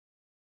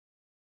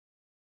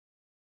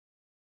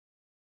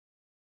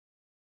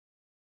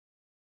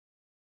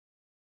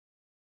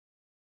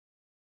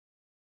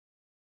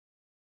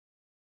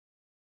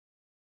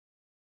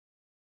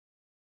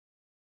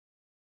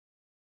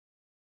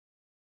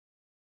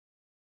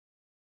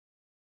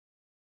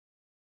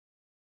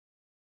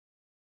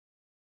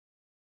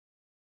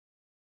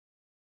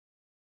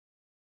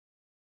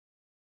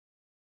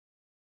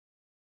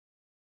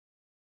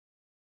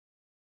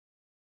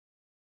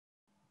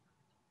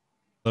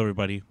Hello,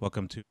 everybody.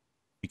 Welcome to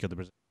Week of the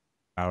Brazilian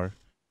Hour.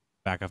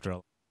 Back after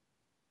a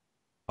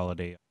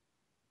holiday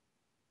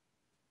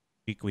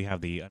week, we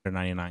have the under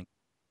 99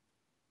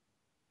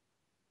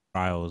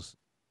 trials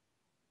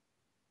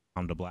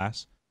on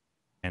DeBlass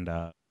and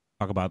talk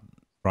about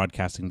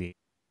broadcasting the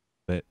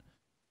bit.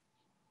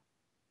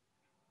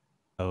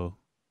 So, you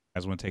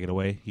guys want to take it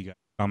away? You guys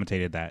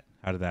commentated that.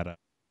 How did that?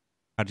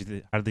 How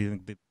do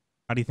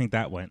you think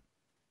that went?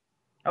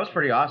 That was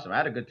pretty awesome. I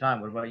had a good time.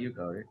 What about you,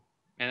 Cody?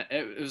 And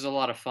it was a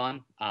lot of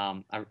fun.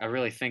 I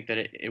really think that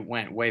it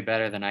went way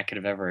better than I could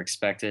have ever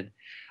expected.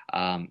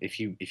 If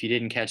you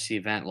didn't catch the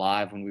event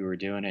live when we were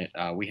doing it,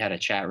 we had a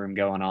chat room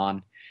going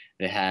on.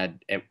 They had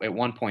at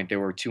one point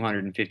there were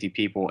 250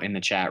 people in the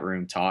chat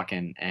room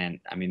talking, and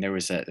I mean there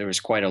was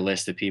quite a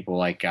list of people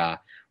like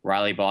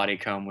Riley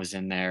Bodycomb was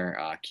in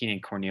there,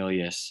 Keenan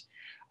Cornelius,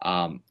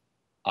 um,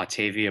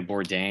 Octavia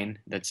Bourdain,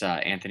 that's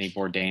Anthony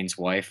Bourdain's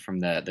wife from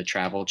the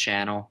Travel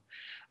Channel.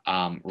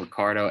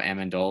 Ricardo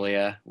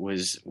Amendolia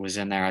was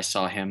in there. I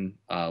saw him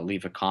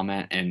leave a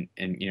comment, and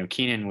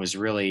Keenan was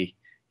really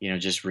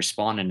just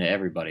responding to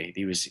everybody.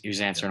 He was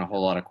answering a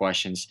whole lot of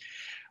questions.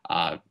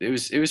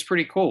 It was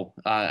pretty cool.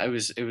 It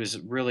was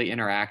really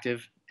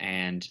interactive,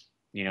 and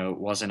it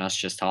wasn't us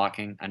just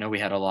talking. I know we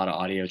had a lot of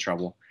audio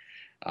trouble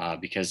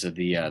because of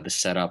the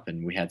setup,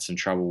 and we had some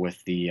trouble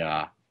with the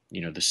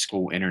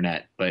school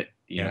internet, but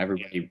Yeah,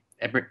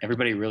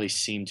 everybody really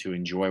seemed to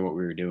enjoy what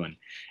we were doing,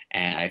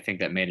 and I think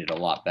that made it a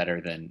lot better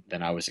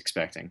than I was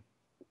expecting.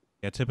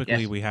 yeah.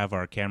 Typically, Yes. we have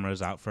our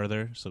cameras out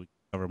further so we can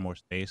cover more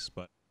space,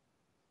 but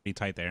pretty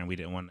tight there, and we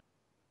didn't want to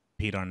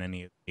compete on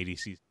any of the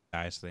ADCC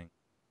guys thing.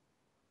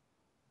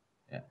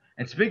 Yeah.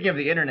 And speaking of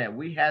the internet,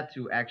 we had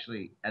to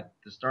actually,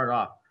 to start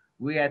off,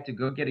 we had to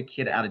go get a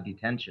kid out of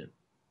detention.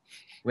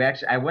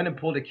 I went and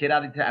pulled a kid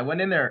out of detention. I went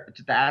in there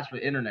to ask for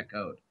the internet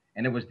code,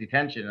 and it was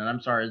detention. And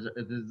I'm sorry, is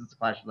this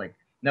class? She's like,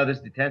 no, this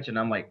is detention.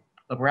 I'm like,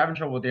 look, we're having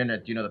trouble with the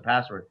internet. Do you know the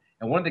password?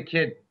 And one of the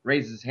kid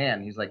raises his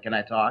hand. He's like, can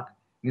I talk?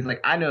 He's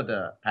like, I know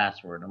the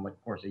password. I'm like,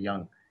 of course, a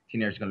young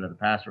teenager's going to know the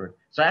password.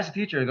 So I asked the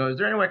teacher, I go, is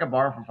there any way I can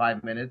borrow for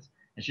 5 minutes?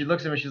 And she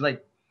looks at me, she's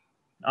like,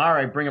 all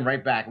right, bring him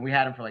right back. And we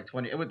had him for like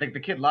 20. It was like the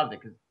kid loved it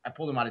because I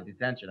pulled him out of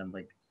detention. I'm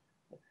like,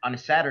 on a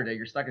Saturday,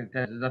 you're stuck in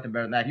detention. There's nothing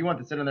better than that. He wanted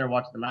to sit in there and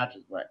watch the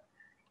matches, but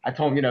I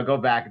told him, go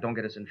back, don't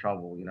get us in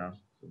trouble. So,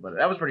 but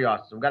that was pretty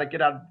awesome. So we got to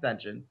get out of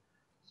detention.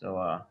 So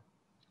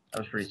that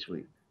was pretty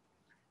sweet.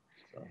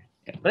 So,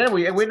 but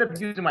anyway, we ended up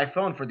using my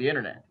phone for the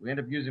internet. We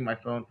ended up using my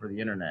phone for the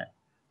internet,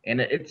 and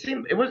it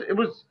seemed it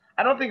was.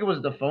 I don't think it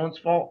was the phone's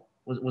fault.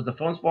 Was the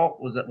phone's fault?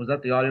 Was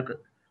that the audio?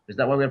 Is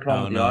that why we had a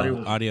problem No, with the audio? no,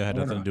 Was it audio the had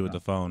phone nothing to or do with no?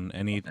 the phone.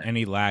 Any Okay,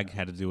 any lag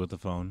had to do with the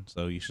phone.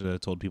 So you should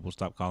have told people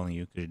stop calling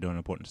you because you're doing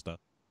important stuff.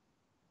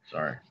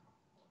 sorry.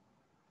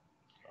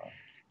 So, All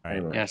right.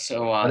 anyway, Yeah.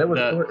 So but it was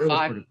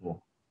pretty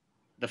cool.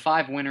 the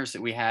five winners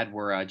that we had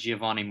were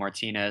Giovanni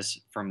Martinez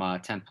from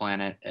 10th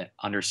Planet at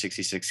under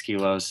 66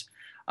 kilos,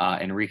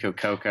 Enrico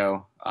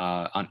Coco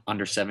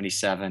under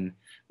 77.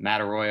 Matt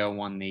Arroyo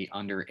won the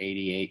under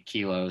 88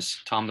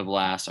 kilos. Tom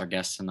DeBlass, our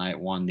guest tonight,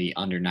 won the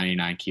under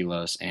 99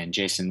 kilos, and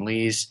Jason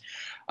Lees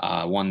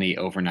won the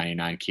over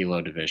 99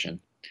 kilo division.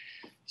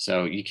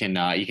 So you can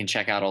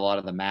check out a lot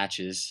of the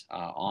matches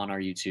on our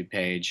YouTube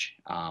page,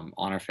 on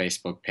our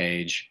Facebook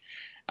page.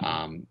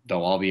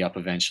 They'll all be up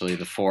eventually.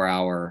 The 4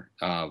 hour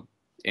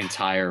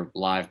entire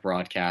live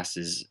broadcast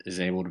is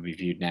able to be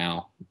viewed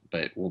now,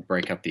 but we'll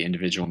break up the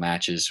individual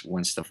matches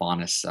when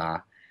Stefanis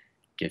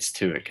gets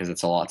to it because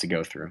it's a lot to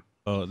go through.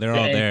 Oh, they're Yeah,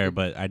 all there,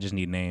 but I just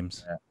need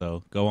names. yeah.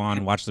 So go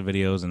on, watch the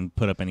videos, and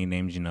put up any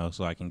names you know,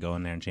 so I can go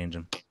in there and change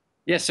them.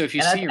 Yeah. So if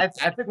you And see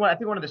I think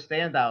one of the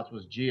standouts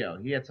was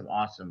Gio. He had some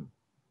awesome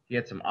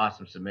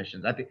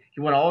submissions. I think he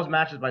won all his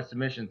matches by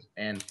submissions,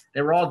 and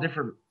they were all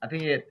different. I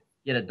think he had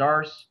a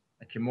Darce,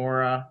 a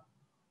Kimura,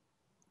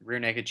 rear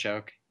naked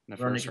choke in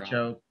the rear first naked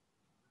round. choke.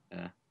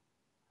 Yeah.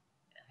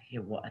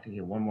 I think he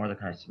had one more other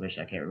kind of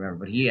submission. I can't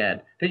remember, but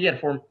I think he had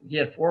four. He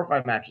had 4 or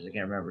 5 matches. I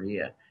can't remember. He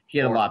had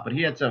a Four. lot, but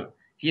he had some.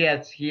 He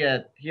had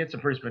some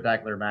pretty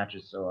spectacular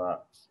matches. So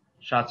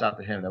shots out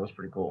to him. That was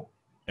pretty cool.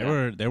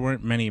 Yeah. There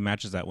weren't many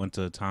matches that went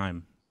to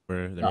time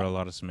where there were No. a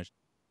lot of submissions.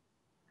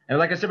 And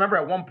like I said, remember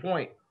at one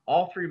point,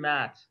 all 3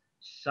 mats,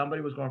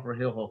 somebody was going for a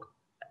heel hook.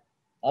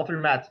 All 3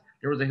 mats,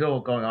 there was a heel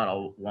hook going on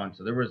all one.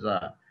 So there was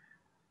a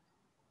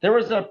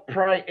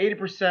probably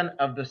 80%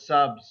 of the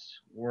subs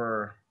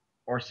were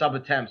or sub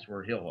attempts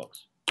were heel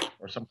hooks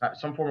or some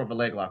form of a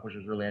leg lock, which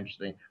was really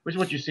interesting. Which is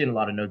what you see in a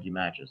lot of nogi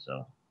matches.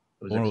 So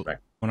it was Well,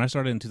 expected. when I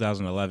started in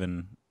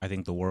 2011, I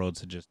think the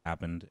Worlds had just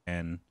happened,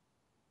 and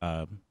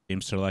uh,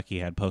 James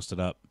Terlecki had posted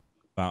up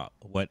about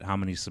how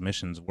many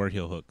submissions were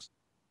heel hooks.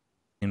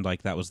 Seemed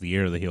like that was the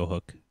year of the heel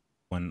hook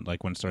when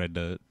it started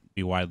to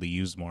be widely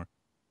used more.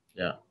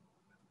 Yeah,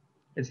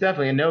 it's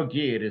definitely a no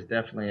gi. It is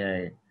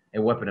definitely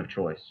a weapon of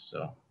choice.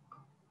 So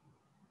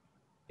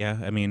Yeah,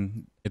 I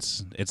mean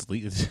it's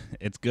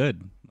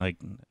good. Like,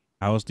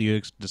 how else do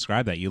you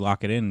describe that? You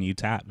lock it in, and you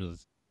tap.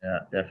 yeah,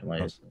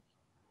 definitely.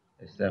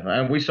 It's definitely.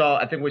 And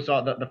I think we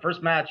saw the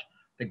first match.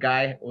 The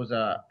guy was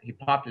he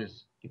popped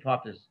his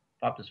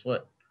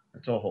foot.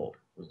 until hold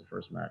was the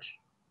first match.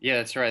 Yeah,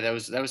 that's right. That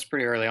was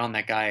pretty early on.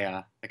 That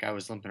guy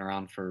was limping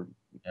around for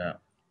Yeah. a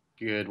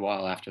good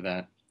while after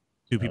that.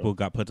 Two people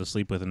got put to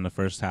sleep within the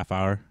first half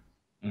hour.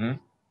 Mm-hmm.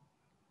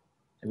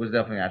 It was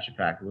definitely action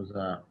packed. It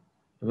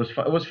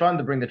was fun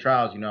to bring the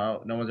trials.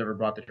 No one's ever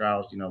brought the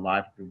trials,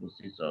 live for people to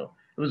see. So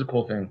it was a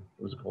cool thing.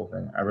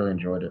 I really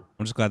enjoyed it.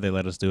 I'm just glad they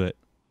let us do it.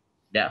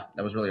 Yeah,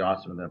 that was really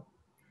awesome of them.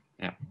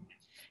 Yeah.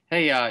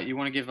 Hey, you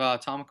want to give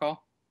Tom a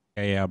call?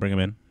 Yeah, I'll bring him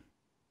in.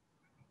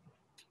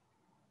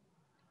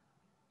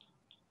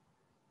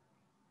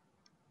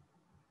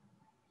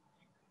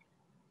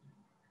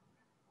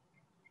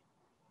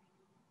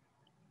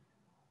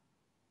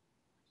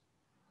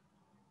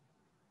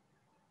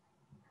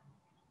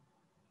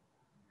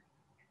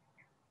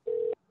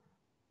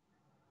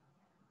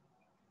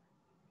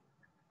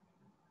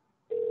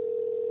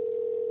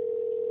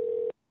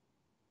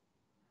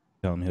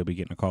 Tell him he'll be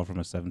getting a call from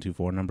a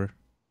 724 number.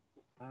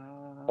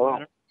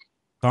 Hello.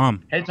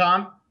 Tom. Hey,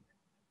 Tom.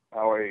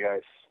 How are you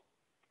guys?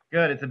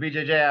 Good. It's the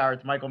BJJ hour.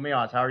 It's Michael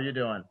Mios. How are you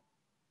doing?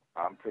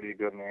 I'm pretty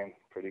good, man.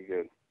 Pretty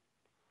good.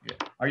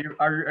 Are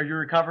you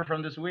recovered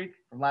from this week?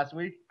 From last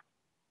week?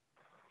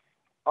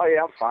 Oh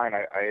yeah, I'm fine.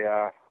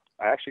 I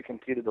actually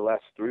competed the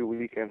last 3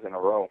 weekends in a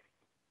row.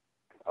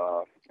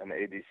 And the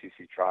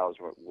ADCC trials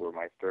were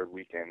my third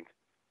weekend.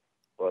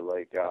 But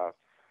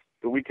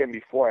the weekend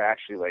before, I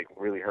actually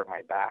really hurt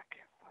my back,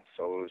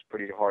 so it was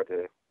pretty hard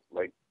to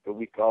the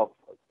week of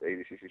the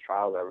ADCC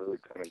trials. I really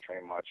couldn't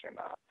train much and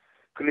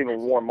couldn't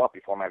even warm up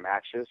before my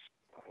matches.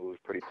 It was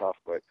pretty tough,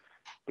 but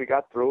we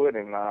got through it,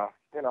 and I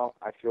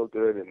feel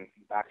good, and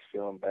back's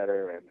feeling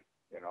better, and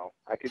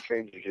I could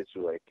train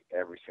jiu-jitsu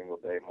every single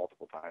day,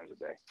 multiple times a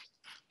day.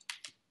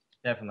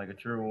 Definitely like a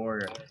true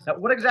warrior. Now,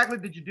 what exactly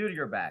did you do to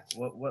your back?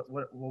 What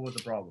was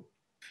the problem?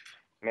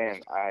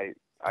 Man, I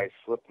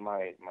slipped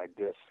my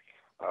disc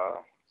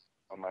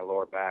on my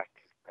lower back.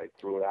 I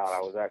threw it out.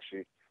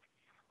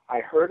 I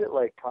heard it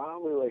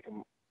probably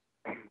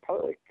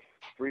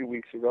 3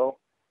 weeks ago.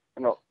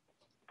 No,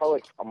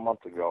 probably a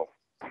month ago.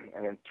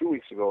 And then 2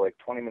 weeks ago,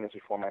 20 minutes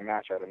before my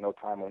match, I had a no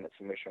time limit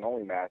submission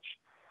only match.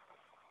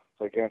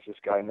 So against this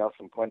guy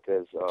Nelson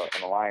Puentes,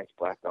 an Alliance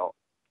black belt,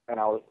 and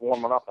I was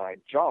warming up and I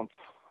jumped.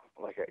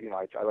 I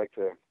like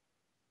to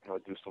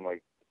do some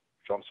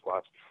jump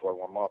squats before I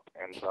warm up,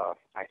 and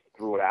I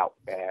threw it out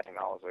bad, and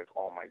I was like,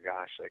 oh my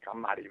gosh,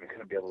 I'm not even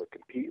gonna be able to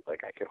compete.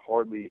 I could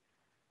hardly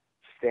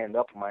stand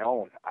up on my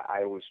own.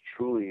 I was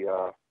truly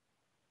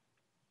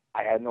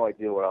I had no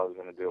idea what I was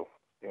gonna do.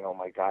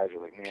 My guys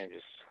were like, man,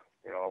 just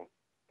you'll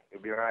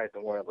be all right,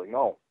 don't worry. I'm like,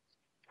 no,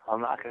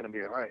 I'm not gonna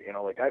be all right.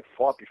 I've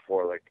fought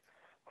before, a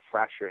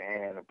fractured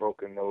hand, a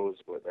broken nose,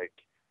 but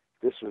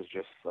this was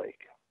just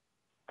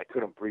I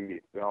couldn't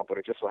breathe, but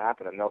it just so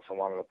happened that Nelson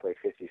wanted to play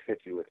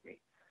 50-50 with me,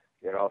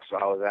 so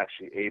I was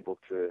actually able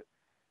to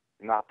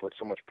not put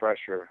so much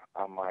pressure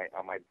on my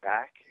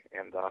back,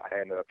 and I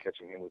ended up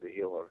catching him with a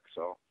heel hook,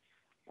 so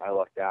I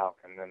lucked out.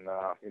 And then,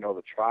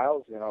 the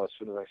trials, as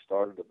soon as I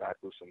started, the back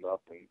loosened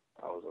up, and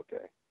I was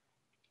okay.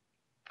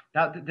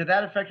 Now, did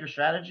that affect your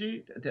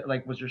strategy?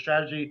 Was your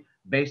strategy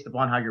based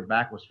upon how your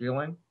back was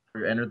feeling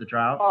when you entered the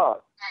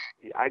trial?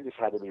 I just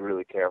had to be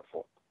really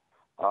careful.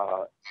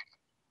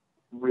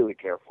 Really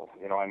careful.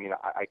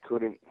 I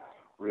couldn't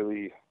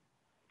really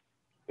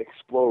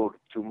explode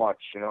too much.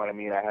 You know what I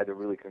mean? I had to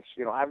really,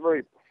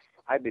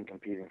 I've been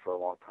competing for a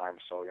long time,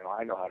 so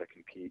I know how to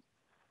compete,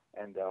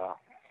 and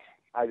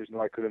I just knew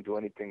I couldn't do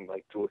anything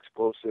too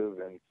explosive,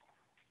 and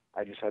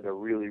I just had to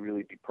really,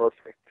 really be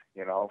perfect.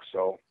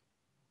 So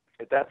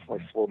it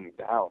definitely slowed me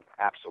down.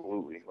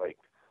 Absolutely.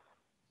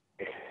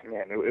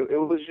 Man, it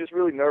was just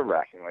really nerve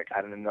wracking.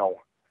 I didn't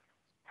know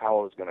how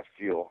I was gonna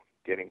feel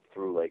getting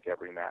through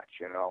every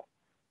match.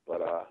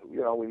 But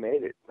we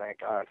made it. Thank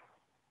God.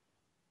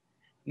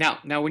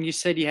 Now, when you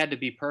said you had to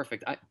be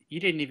perfect, you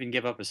didn't even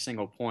give up a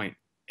single point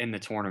in the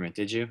tournament,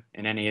 did you?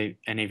 In any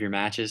of your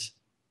matches?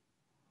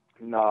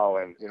 No,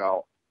 and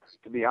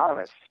to be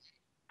honest,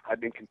 I've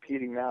been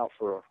competing now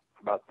for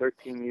about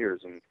 13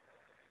 years, and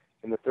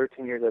in the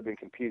 13 years I've been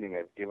competing,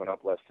 I've given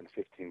up less than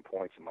 15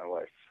 points in my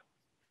life.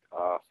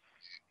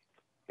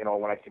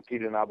 When I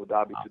competed in Abu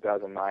Dhabi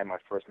 2009, my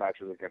first match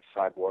was against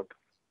Cyborg,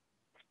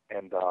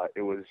 and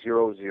it was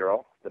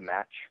 0-0, the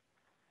match,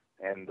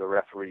 and the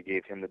referee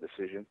gave him the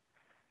decision.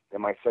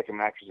 Then my second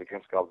match was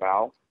against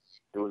Galvao.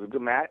 It was a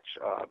good match.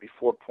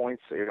 Before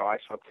points, I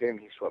swept him,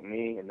 he swept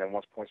me, and then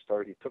once points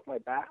started, he took my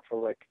back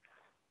for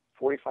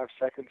 45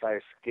 seconds. I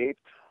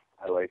escaped.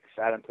 I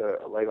sat into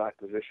a leg lock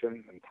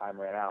position, and time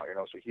ran out.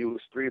 So he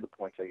was 3 of the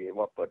points I gave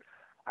up, but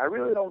I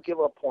really don't give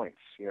up points.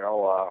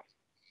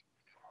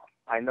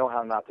 I know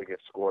how not to get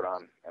scored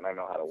on, and I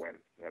know how to win.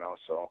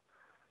 So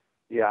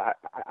yeah,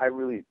 I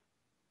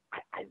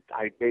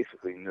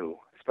basically knew,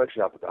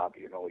 especially Abu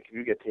Dhabi. If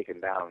you get taken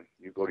down,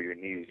 you go to your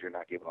knees, you're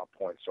not giving up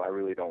points. So I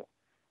really don't.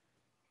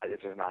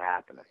 It's just not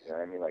happening. You know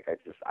what I mean?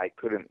 I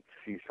couldn't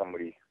see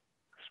somebody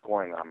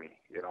scoring on me.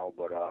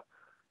 But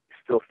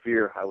still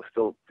fear. I was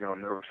still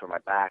nervous for my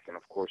back, and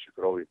of course you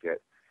could always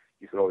get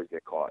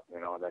caught.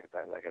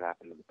 That could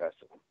happen to the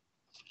best of them.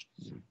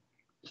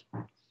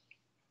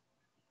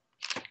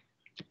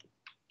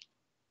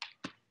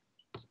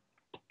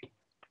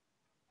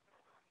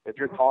 If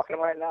you're talking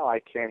right now, I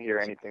can't hear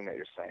anything that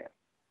you're saying.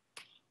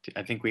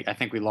 I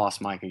think we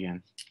lost Mike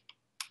again.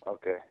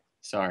 Okay.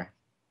 Sorry.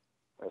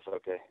 That's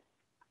okay.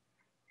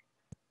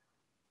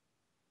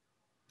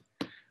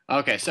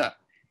 Okay, so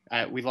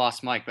we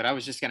lost Mike, but I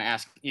was just going to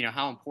ask,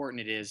 how important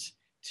it is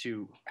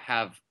to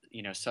have,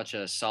 such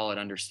a solid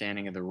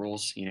understanding of the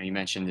rules. You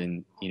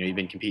mentioned you've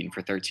been competing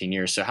for 13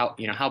 years. So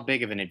how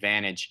big of an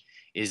advantage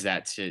is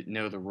that to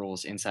know the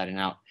rules inside and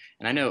out?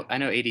 And I know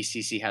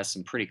ADCC has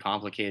some pretty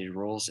complicated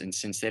rules, and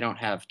since they don't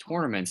have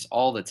tournaments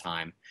all the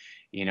time,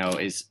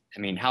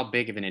 how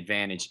big of an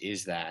advantage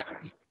is that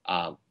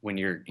when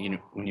you're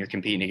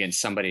competing against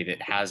somebody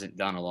that hasn't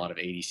done a lot of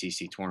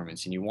ADCC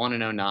tournaments, and you won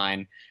an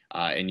 09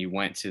 and you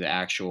went to the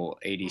actual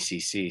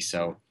ADCC.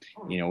 So,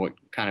 what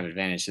kind of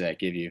advantage did that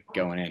give you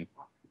going in?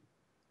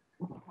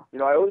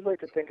 I always like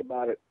to think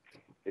about it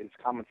as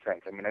common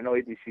sense. I mean, I know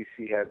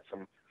ADCC had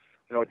some,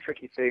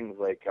 tricky things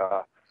like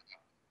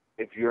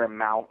if you're in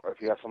mount or if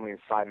you have somebody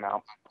inside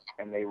mount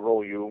and they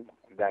roll you,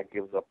 that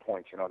gives up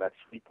points. That's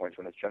 3 points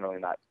when it's generally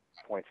not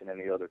points in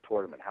any other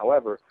tournament.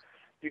 However,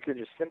 you could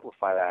just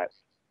simplify that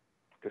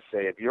to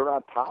say if you're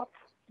on top,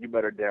 you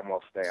better damn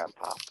well stay on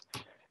top.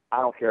 I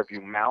don't care if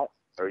you mount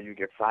or you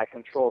get side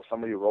control. If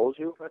somebody rolls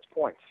you, that's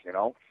points,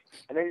 And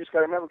then you just got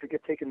to remember, if you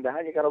get taken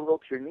down, you got to roll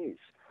to your knees.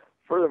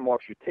 Furthermore,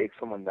 if you take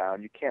someone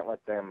down, you can't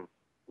let them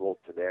roll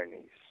to their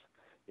knees.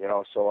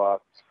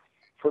 So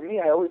for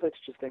me, I always like to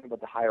just think about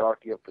the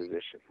hierarchy of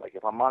position. Like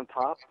if I'm on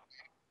top,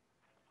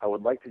 I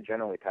would like to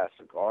generally pass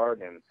the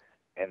guard and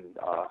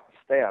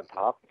stay on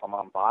top. If I'm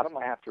on bottom,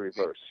 I have to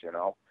reverse,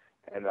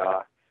 And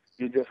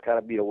you just got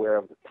to be aware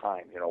of the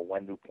time,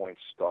 when do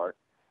points start.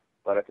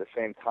 But at the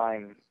same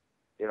time,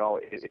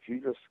 if you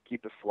just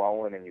keep it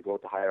flowing and you go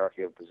with the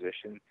hierarchy of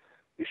position,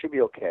 you should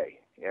be okay,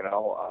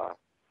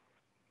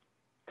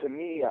 To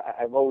me,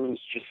 I've always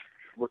just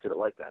looked at it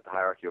like that, the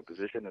hierarchy of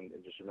position, and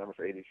just remember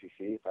for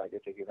ADCC, if I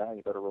get taken down,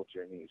 you better roll to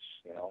your knees,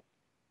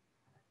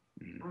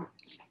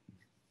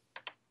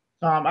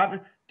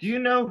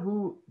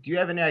 Do you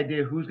have any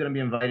idea who's going to be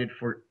invited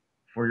for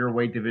your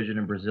weight division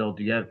in Brazil?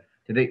 Do you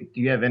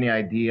have any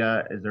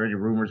idea? Is there any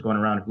rumors going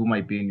around who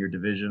might be in your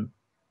division?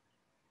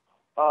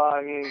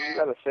 You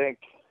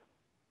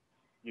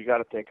got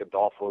to think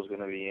Adolfo's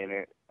going to be in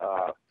it.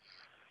 I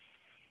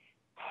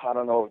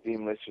don't know if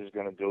Dean Lister is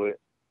going to do it.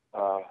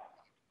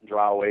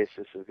 Draw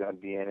Oasis is going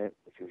to be in it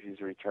because he's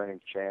a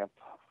returning champ.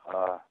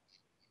 I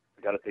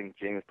got to think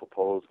James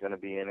Popo is going to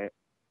be in it.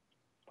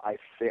 I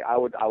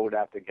would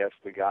have to guess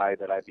the guy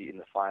that I beat in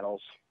the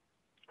finals,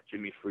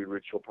 Jimmy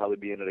Friedrich, will probably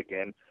be in it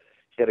again.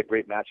 He had a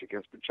great match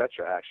against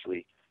Buchecha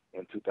actually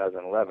in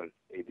 2011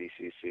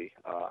 ADCC.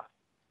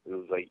 It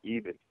was like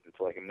even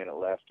until like a minute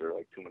left or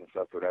like 2 minutes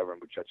left or whatever,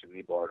 and Buchecha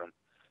knee barred him.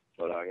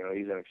 But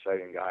he's an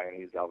exciting guy and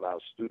he's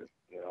Galvao's student.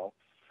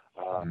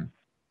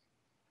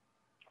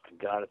 I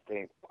gotta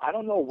think. I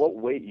don't know what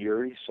weight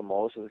Yuri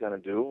Somos is gonna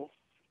do.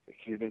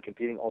 He's been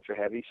competing ultra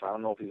heavy, so I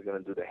don't know if he's gonna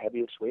do the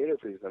heaviest weight or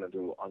if he's gonna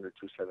do under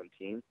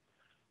 217.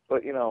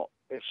 But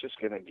it's just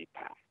gonna be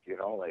packed.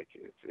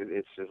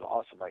 It's just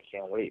awesome. I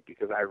can't wait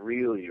because I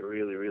really,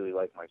 really, really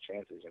like my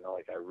chances.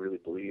 I really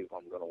believe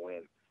I'm gonna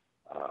win.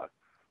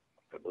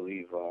 I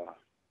believe.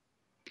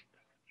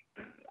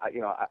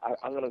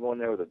 I'm gonna go in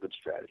there with a good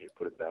strategy.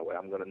 Put it that way.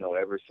 I'm gonna know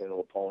every single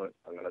opponent.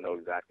 I'm gonna know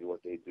exactly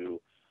what they do,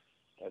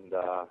 and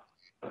I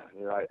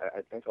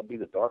think I'll be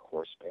the dark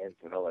horse, man.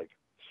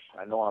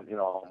 I know I'm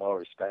well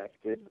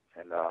respected,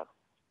 and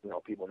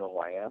people know who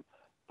I am.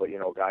 But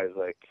guys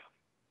like,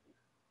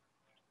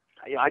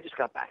 I just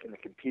got back into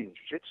competing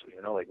jiu-jitsu.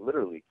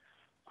 Literally,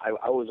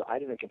 I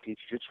didn't compete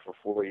jiu-jitsu for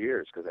 4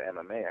 years because of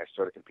MMA. I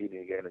started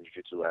competing again in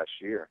jiu-jitsu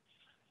last year,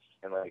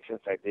 and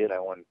since I did, I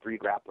won 3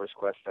 Grapplers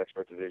Quest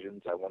expert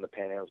divisions. I won the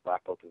Pan Am's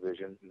black belt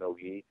division, no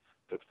gi.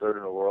 Took 3rd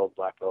in the world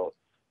black belt,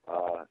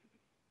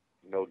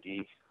 no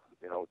gi.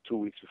 2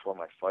 weeks before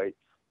my fight,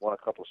 won a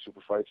couple of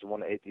super fights and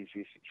won the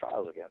ADCC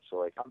trials again.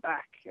 So I'm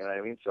back. You know what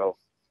I mean? So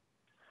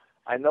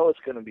I know it's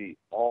going to be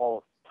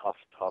all tough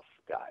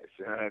guys.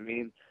 You know what I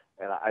mean?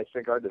 And I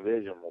think our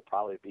division will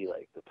probably be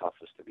the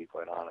toughest, to be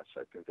quite honest.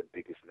 I think the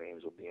biggest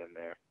names will be in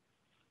there.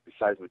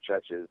 Besides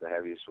Buchecha is the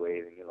heaviest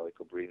weight, and like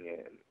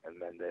Cobrinha and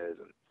Mendez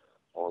and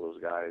all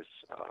those guys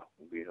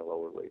will be in the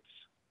lower weights.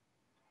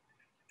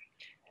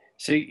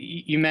 So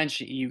you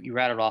mentioned you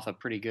rattled off a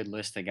pretty good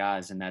list of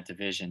guys in that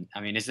division.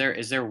 I mean, is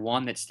there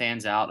one that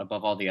stands out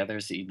above all the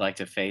others that you'd like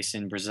to face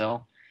in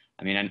Brazil?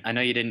 I mean, I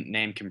know you didn't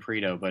name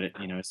Comprito, but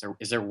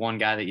is there one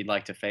guy that you'd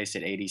like to face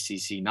at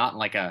ADCC? Not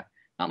like a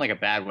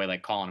bad way,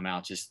 like calling him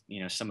out, just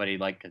somebody you'd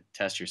like to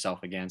test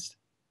yourself against.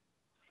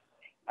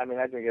 I mean,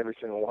 I think every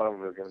single one of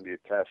them is going to be a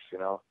test.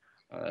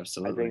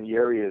 Absolutely. I think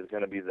Yuri is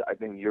going to be I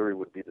think Yuri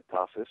would be the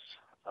toughest.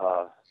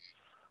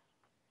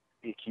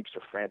 He keeps a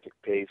frantic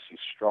pace. He's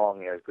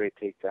strong. He has great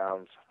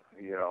takedowns.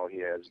 He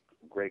has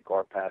great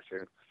guard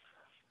passing.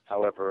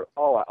 However,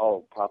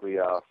 probably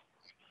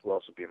who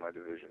else would be in my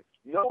division?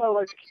 I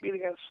like to compete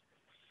against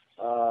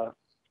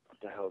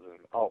the hell is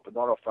it? Oh,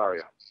 Bernardo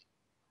Faria.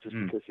 Just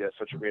because he has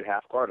such a great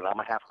half guard, and I'm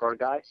a half guard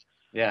guy.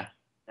 Yeah.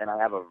 And I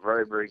have a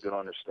very, very good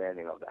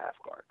understanding of the half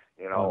guard.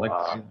 You know,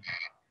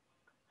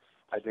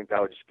 I think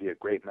that would just be a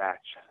great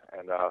match.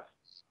 And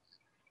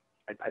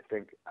I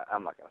think,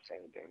 I'm not going to say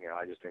anything, you know,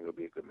 I just think it would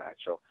be a good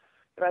match. So,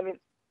 and I mean,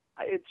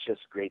 it's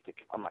just great to,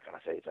 I'm not going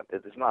to say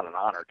it's not an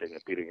honor to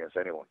compete against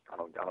anyone. I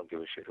don't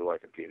give a shit who I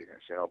compete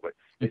against, you know, but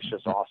it's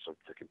just awesome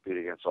to compete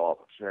against all of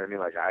us. You know what I mean?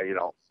 Like, you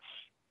know,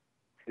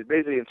 it's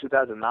basically in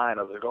 2009,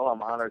 I was like, oh,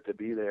 I'm honored to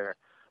be there.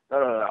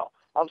 No.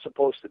 I'm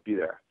supposed to be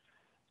there.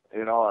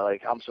 You know,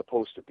 like, I'm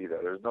supposed to be there.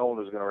 There's no one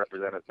who's going to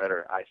represent it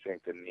better, I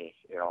think, than me,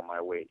 you know, my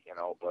weight, you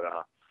know. But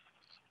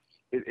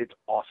it's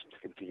awesome to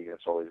compete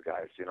against all these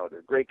guys. You know,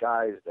 they're great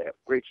guys. They have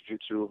great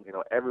jiu-jitsu. You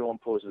know, everyone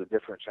poses a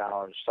different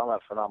challenge. Some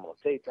have phenomenal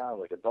takedowns,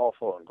 like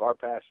Adolfo and guard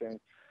passing.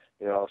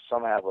 You know,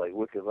 some have, like,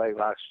 wicked leg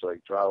locks,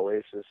 like Dry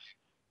Oasis.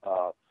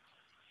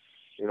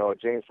 You know,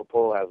 James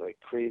Popolo has, like,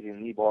 crazy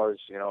knee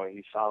bars. You know, and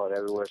he's solid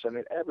everywhere. So, I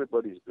mean,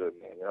 everybody's good,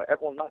 man. You know,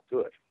 everyone's not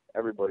good.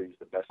 Everybody's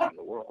the best in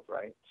the world,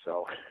 right?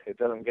 So it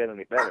doesn't get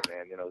any better,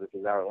 man. You know, this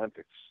is our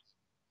Olympics.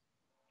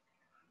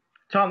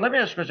 Tom, let me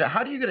ask you a question.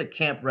 How do you get a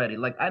camp ready?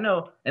 Like, I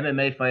know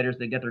MMA fighters,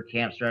 they get their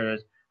camp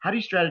strategies. How do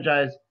you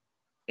strategize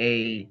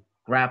a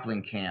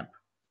grappling camp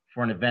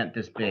for an event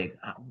this big?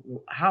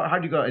 How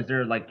do you go? Is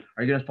there, like,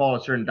 are you going to follow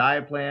a certain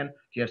diet plan? Do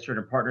you have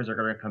certain partners that are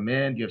going to come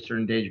in? Do you have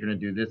certain days you're going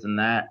to do this and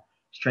that?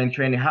 Strength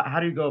training? How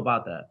do you go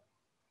about that?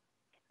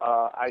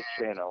 I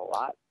train a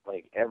lot,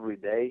 like, every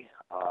day.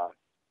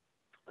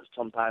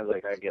 Sometimes,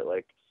 like, I get,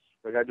 like,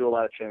 I do a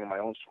lot of training in my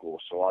own school,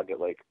 so I'll get,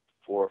 like,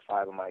 4 or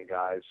 5 of my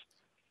guys.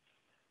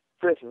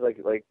 For instance,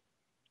 like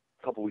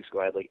a couple weeks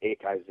ago, I had, like,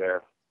 8 guys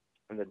there,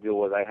 and the deal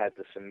was I had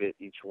to submit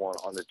each one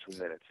under 2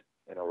 minutes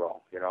in a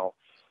row, you know?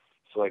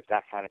 So, like,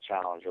 that kind of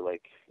challenge, or,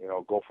 like, you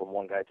know, go from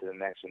one guy to the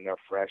next, and they're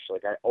fresh.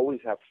 Like, I always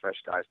have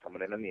fresh guys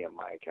coming in me in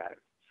my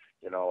academy,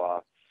 you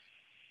know,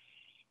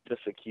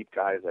 just to keep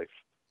guys, like,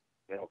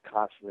 you know,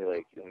 constantly,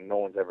 like, you know, no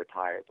one's ever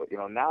tired. But, you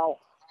know,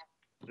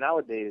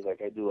 nowadays,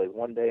 like, I do, like,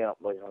 one day, I'm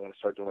going to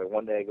start doing, like,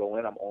 one day I go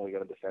in, I'm only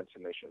going to defend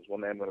submissions.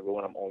 One day I'm going to go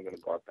in, I'm only going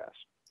to guard pass.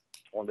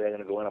 One day I'm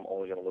going to go in, I'm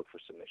only going to look for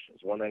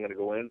submissions. One day I'm going to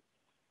go in,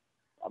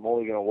 I'm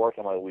only going to work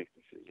on my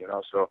weaknesses, you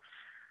know? So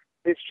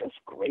it's just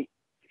great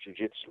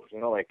jiu-jitsu, you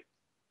know? Like,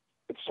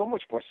 it's so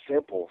much more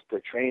simple to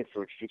train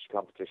for a jiu-jitsu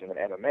competition than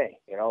MMA,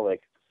 you know?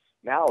 Like,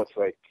 now it's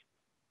like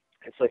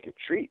a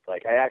treat.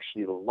 Like, I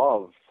actually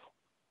love,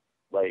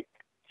 like,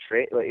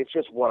 like, it's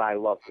just what I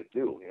love to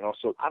do, you know.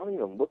 So I don't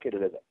even look at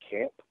it as a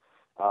camp.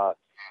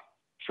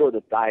 Sure,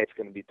 the diet's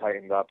going to be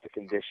tightened up, the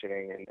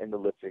conditioning and the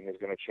lifting is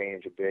going to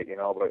change a bit, you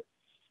know. But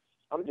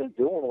I'm just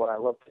doing what I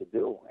love to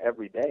do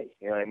every day.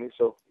 You know what I mean?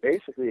 So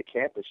basically, a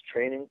camp is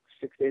training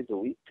 6 days a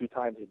week, 2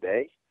 times a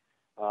day,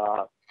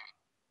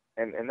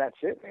 and that's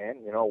it, man.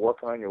 You know,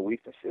 working on your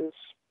weaknesses,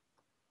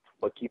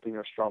 but keeping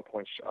your strong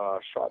points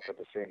sharp at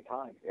the same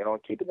time. You know,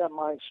 and keeping that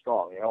mind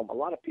strong. You know, a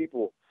lot of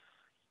people,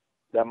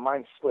 that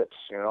mind slips,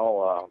 you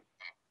know.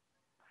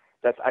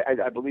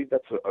 I believe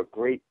that's a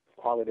great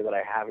quality that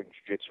I have in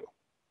jiu-jitsu.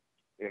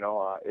 You know,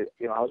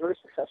 I was very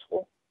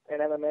successful in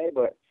MMA,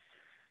 but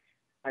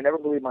I never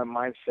believed my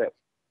mindset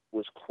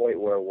was quite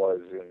where it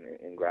was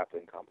in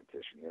grappling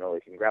competition. You know,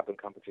 like, in grappling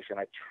competition,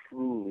 I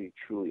truly,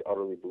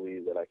 utterly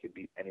believe that I could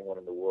beat anyone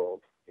in the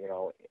world. You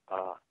know,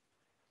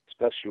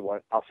 especially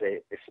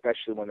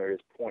when there is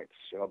points.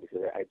 You know,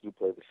 because I do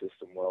play the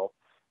system well,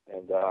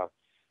 and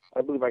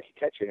I believe I could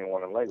catch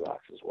anyone in leg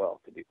locks as well,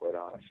 to be quite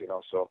honest, you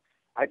know. So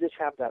I just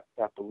have that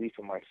belief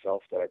in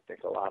myself that I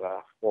think a lot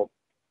of, well,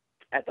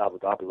 at the Abu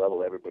Dhabi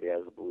level, everybody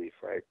has a belief,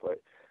 right? But,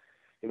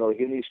 you know,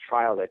 in these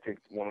trials, I think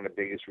one of the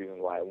biggest reasons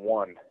why I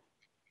won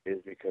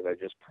is because I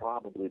just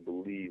probably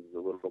believed a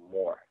little bit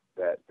more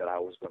that I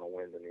was going to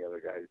win than the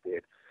other guys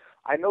did.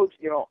 I know,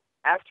 you know,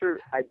 after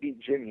I beat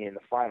Jimmy in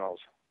the finals,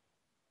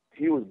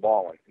 he was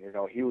bawling, you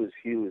know, he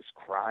was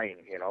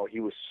crying, you know,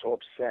 he was so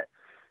upset.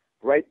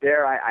 Right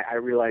there, I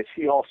realized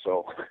he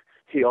also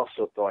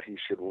thought he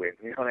should win.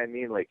 You know what I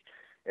mean? Like,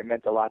 it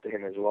meant a lot to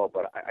him as well.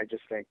 But I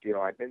just think, you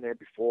know, I've been there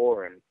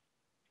before, and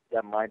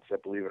that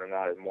mindset, believe it or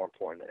not, is more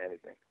important than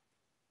anything.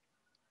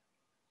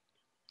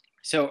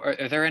 So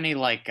are there any,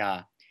 like,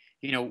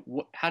 you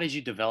know, how did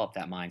you develop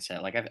that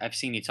mindset? Like, I've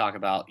seen you talk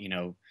about, you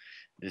know,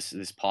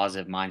 this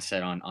positive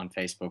mindset on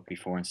Facebook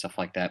before and stuff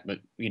like that. But,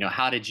 you know,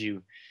 how did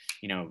you,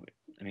 you know,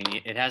 I mean,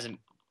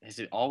 has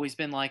it always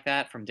been like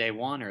that from day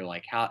one, or,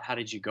 like, how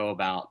did you go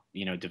about,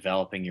 you know,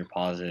 developing your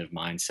positive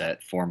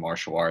mindset for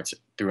martial arts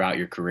throughout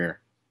your career?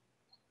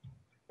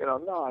 You know,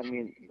 no, I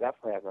mean,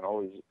 definitely haven't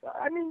always.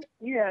 I mean,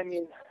 yeah, I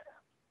mean,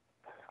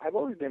 I've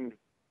always been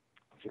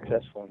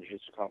successful in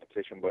jiu-jitsu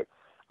competition, but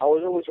I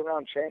was always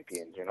around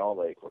champions, you know,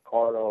 like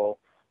Ricardo,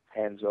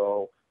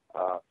 Hanzo.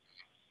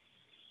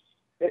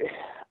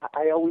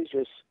 I always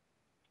just,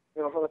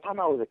 you know, from the time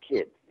I was a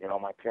kid, you know,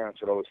 my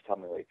parents would always tell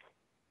me, like,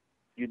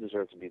 you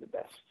deserve to be the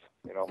best.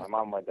 You know, my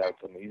mom and my dad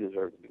told me, you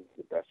deserve to be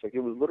the best. Like, it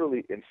was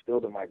literally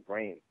instilled in my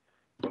brain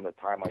from the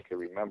time I could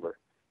remember.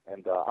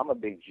 And I'm a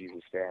big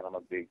Jesus fan. I'm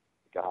a big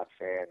God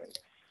fan. And,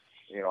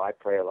 You know, I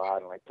pray a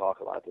lot and I talk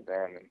a lot to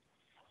them, and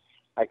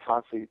I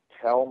constantly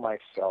tell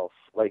myself,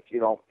 like, you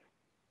know,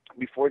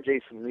 before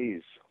Jason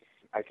leaves,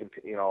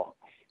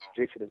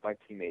 Jason is my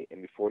teammate,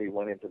 and before he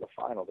went into the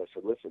finals, I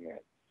said, listen, man,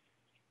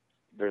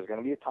 there's going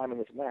to be a time in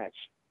this match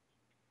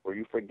where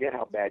you forget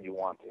how bad you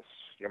want this.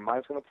 Your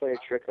mind's going to play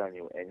a trick on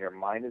you, and your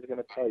mind is going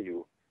to tell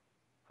you,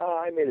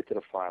 oh, I made it to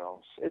the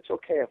finals. It's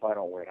okay if I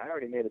don't win. I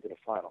already made it to the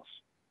finals.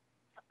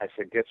 I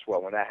said, guess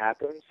what? When that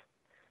happens,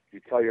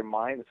 you tell your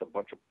mind it's a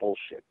bunch of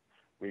bullshit.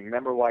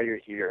 Remember why you're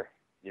here.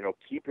 You know,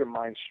 keep your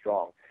mind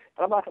strong.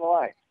 And I'm not going to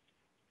lie.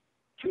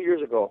 2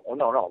 years ago,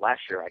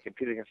 last year, I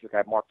competed against this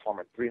guy, Mark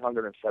Foreman,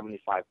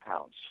 375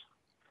 pounds.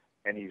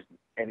 And he's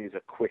a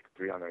quick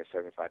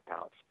 375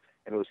 pounds.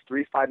 And it was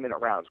 3 5-minute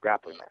rounds,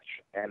 grappling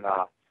match. And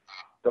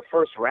the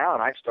first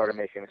round, I started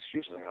making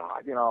excuses.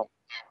 You know,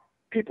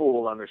 people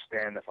will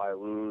understand if I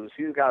lose.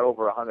 He's got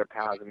over 100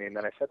 pounds of me. And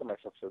then I said to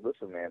myself,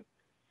 listen, man,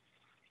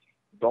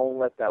 don't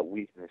let that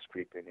weakness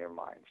creep in your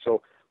mind.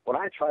 So what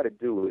I try to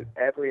do is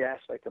every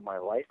aspect of my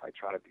life, I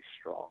try to be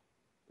strong.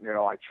 You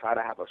know, I try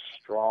to have a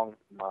strong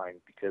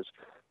mind, because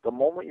the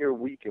moment you're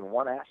weak in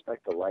one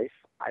aspect of life,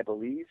 I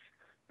believe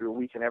you're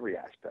weak in every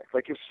aspect.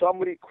 Like if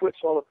somebody quits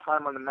all the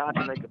time on the mat,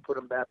 and they can put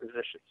in bad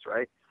positions,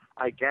 right?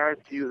 I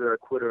guarantee you they're a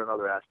quitter in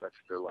other aspects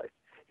of their life.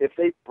 If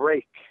they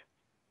break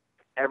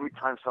every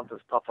time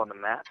something's tough on the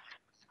mat,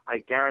 I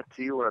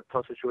guarantee you in a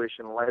tough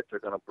situation in life, they're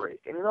going to break.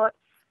 And you know what?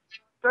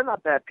 They're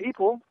not bad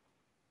people.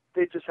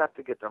 They just have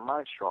to get their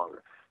mind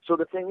stronger. So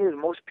the thing is,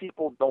 most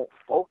people don't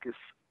focus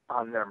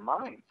on their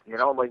mind. You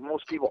know, like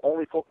most people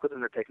only focus on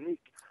their technique.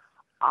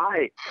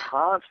 I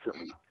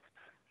constantly,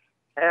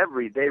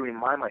 every day,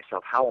 remind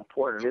myself how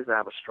important it is to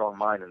have a strong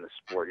mind in the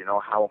sport. You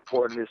know, how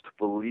important it is to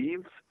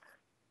believe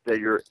that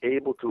you're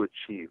able to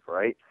achieve,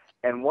 right?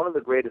 And one of the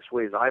greatest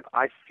ways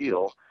I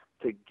feel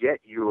to get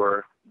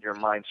your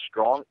mind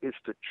strong is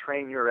to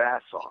train your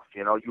ass off.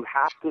 You know, you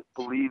have to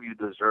believe you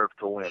deserve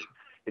to win.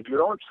 If you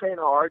don't train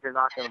hard, you're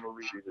not going to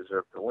believe you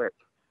deserve to win.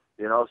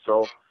 You know,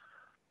 so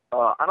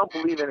I don't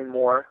believe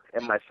anymore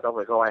in myself,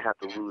 like, oh, I have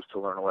to lose to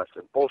learn a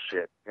lesson.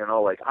 Bullshit. You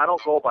know, like, I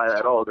don't go by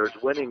that, oh, there's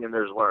winning and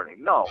there's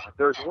learning. No,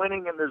 there's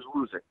winning and there's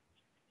losing.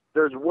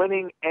 There's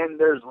winning and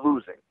there's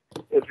losing.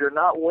 If you're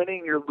not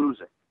winning, you're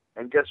losing.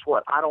 And guess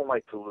what? I don't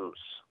like to lose.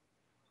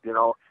 You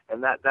know,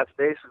 and that's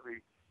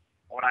basically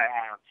what I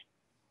have,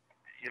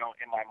 you know,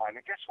 in my mind.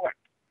 And guess what?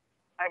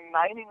 I'm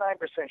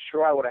 99%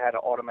 sure I would have had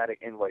an automatic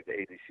invite to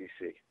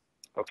ADCC.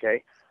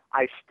 Okay?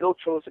 I still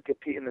chose to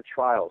compete in the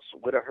trials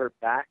with a hurt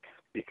back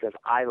because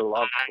I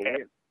love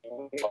to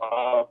win.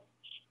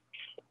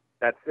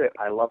 That's it.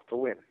 I love to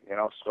win, you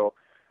know. So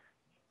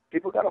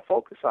people got to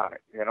focus on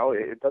it. You know,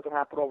 it doesn't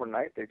happen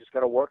overnight. They just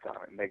got to work on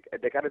it.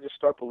 And they got to just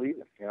start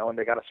believing, you know, and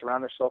they got to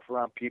surround themselves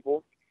around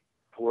people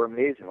who are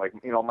amazing. Like,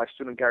 you know, my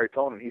student Gary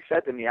Tonin, he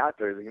said to me out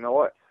there, he's like, you know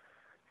what?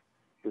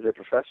 He's a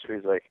professor.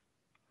 He's like,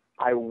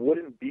 I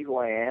wouldn't be who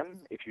I am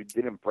if you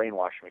didn't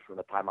brainwash me from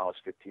the time I was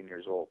 15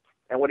 years old.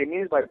 And what he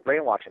means by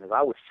brainwashing is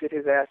I would sit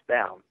his ass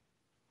down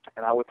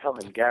and I would tell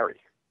him, Gary,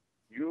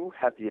 you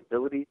have the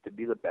ability to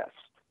be the best.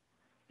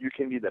 You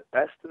can be the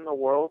best in the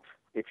world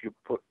if you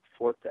put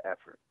forth the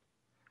effort.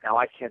 Now,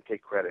 I can't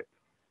take credit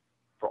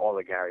for all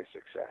of Gary's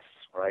success,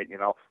 right? You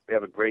know, we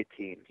have a great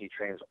team. He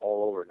trains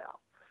all over now.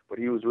 But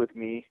he was with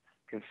me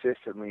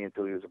consistently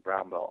until he was a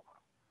brown belt.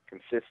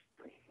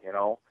 Consistently, you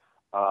know.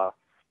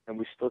 And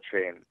we still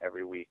train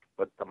every week.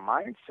 But the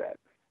mindset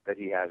that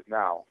he has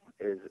now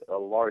is a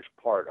large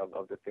part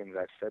of the things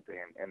I've said to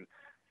him. And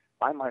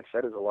my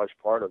mindset is a large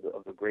part of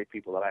the great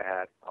people that I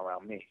had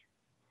around me.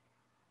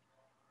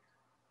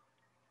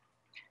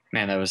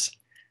 Man, that was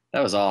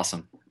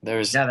awesome. That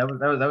was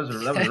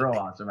real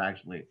awesome,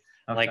 actually.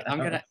 Like,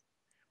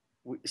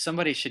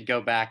 somebody should go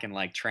back and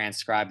like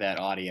transcribe that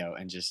audio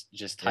and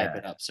just type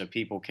it up so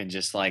people can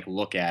just like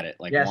look at it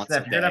like once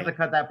Steph, a day. you're gonna have to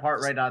cut that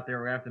part right out there.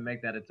 We're gonna have to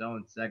make that its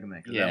own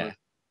segment. Yeah,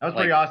 that was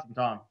pretty awesome,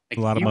 Tom. Like,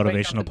 a lot of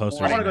motivational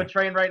posters. I want to go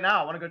train right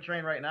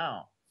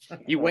now.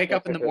 You wake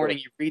up in the morning,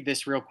 you read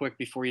this real quick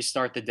before you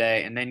start the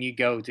day, and then you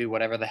go do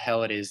whatever the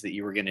hell it is that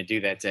you were going to do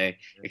that day,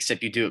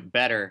 except you do it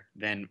better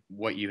than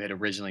what you had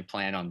originally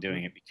planned on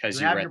doing it because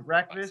you have your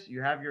breakfast,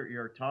 you have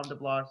your Tom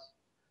DeBlass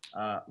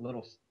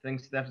little thing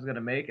Steph is going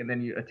to make, and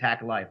then you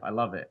attack life. I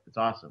love it. It's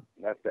awesome.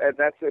 That's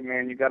it,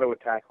 man. You got to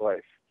attack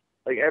life.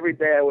 Like every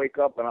day I wake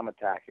up and I'm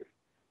attacking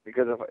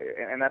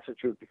and that's the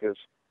truth, because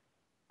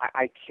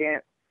I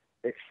can't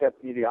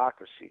accept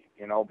mediocrity,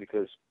 you know,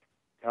 because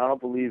I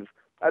believe,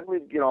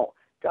 you know,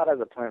 God has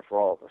a plan for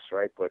all of us,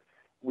 right? But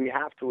we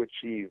have to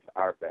achieve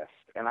our best.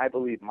 And I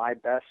believe my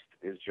best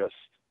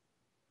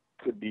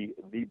could be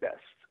the best.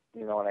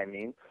 You know what I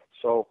mean?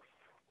 So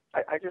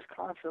I just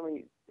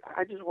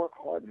work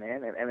hard,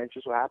 man. And it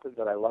just so happens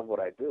that I love what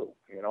I do,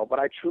 you know. But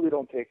I truly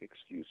don't take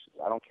excuses.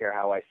 I don't care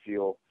how I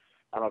feel.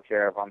 I don't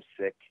care if I'm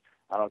sick.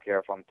 I don't care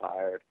if I'm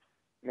tired.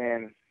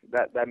 Man,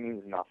 that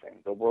means nothing.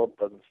 The world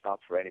doesn't stop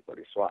for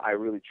anybody. So I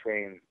really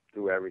train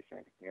through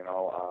everything, you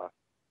know.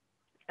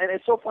 And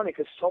it's so funny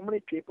because so many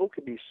people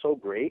could be so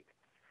great.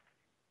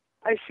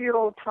 I see it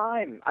all the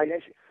time.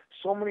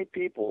 So many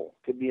people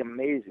could be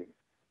amazing.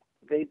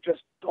 They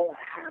just don't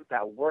have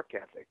that work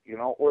ethic, you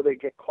know, or they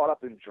get caught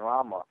up in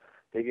drama.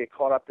 They get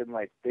caught up in,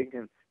 like,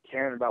 thinking,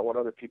 caring about what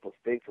other people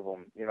think of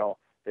them, you know.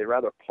 They'd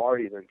rather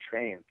party than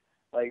train.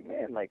 Like,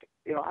 man, like,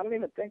 you know, I don't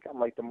even think I'm,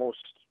 like, the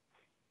most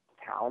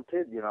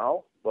talented, you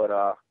know, but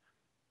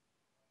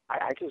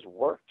I just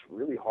worked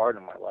really hard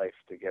in my life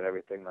to get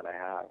everything that I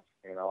have,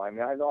 you know. I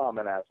mean, I know I'm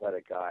an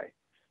athletic guy,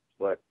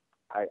 but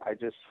I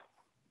just,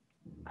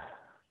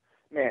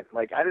 man,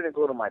 like, I didn't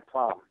go to my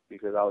prom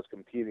because I was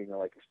competing in,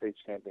 like, a state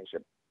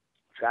championship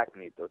track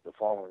meet the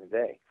following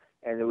day,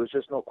 and there was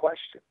just no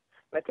question.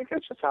 And I think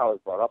that's just how I was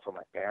brought up from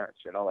my parents,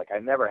 you know. Like, I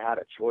never had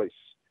a choice.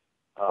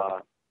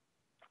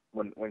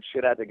 When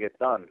shit had to get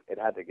done, it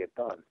had to get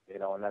done, you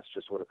know, and that's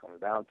just what it comes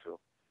down to.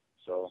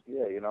 So,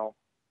 yeah, you know,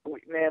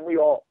 we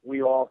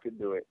all could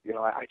do it. You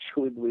know, I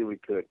truly believe we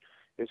could.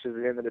 It's just,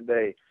 at the end of the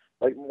day,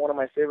 like, one of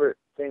my favorite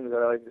things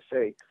that I like to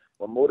say,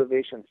 when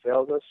motivation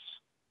fails us,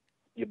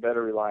 you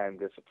better rely on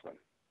discipline.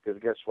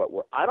 Because guess what?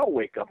 I don't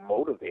wake up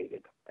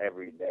motivated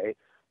every day.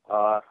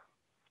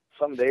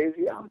 Some days,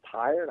 yeah, I'm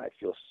tired. I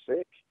feel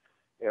sick.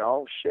 You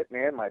know, shit,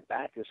 man, my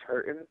back is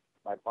hurting.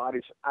 I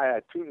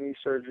had 2 knee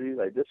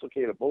surgeries. I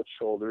dislocated both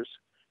shoulders.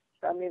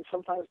 I mean,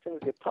 sometimes things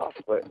get tough,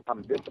 but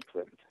I'm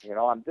disciplined. You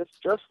know, I'm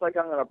just like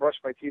I'm going to brush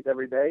my teeth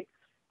every day,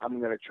 I'm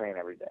going to train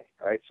every day,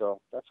 right?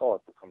 So that's all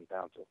it comes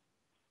down to.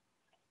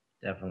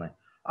 Definitely.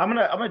 I'm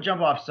gonna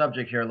jump off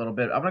subject here a little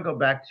bit. I'm gonna go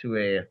back to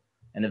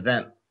an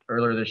event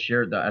earlier this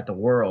year at the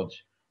Worlds.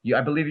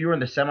 I believe you were in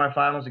the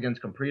semifinals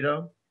against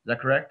Comprito. Is that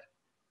correct?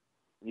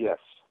 Yes.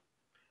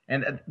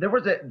 And there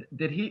was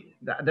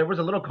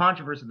a little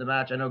controversy in the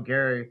match. I know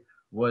Gary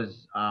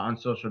was on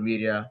social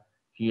media.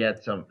 He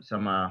had some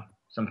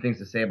things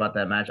to say about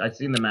that match. I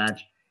seen the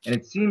match, and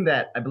it seemed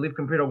that I believe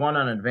Comprito won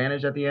on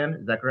advantage at the end.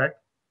 Is that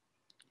correct?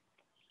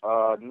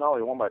 No,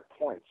 he won by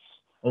points.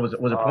 Or was it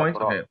points?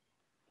 Okay.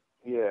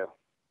 Yeah.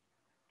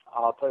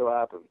 I'll tell you what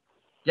happened.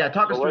 Yeah,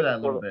 talk us through that a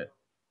little bit.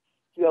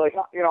 Yeah, like,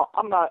 you know,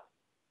 I'm not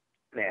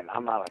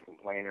a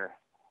complainer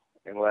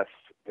unless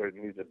there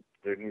needs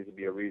to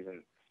be a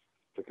reason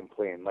to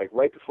complain. Like,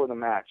 right before the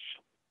match,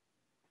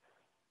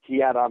 he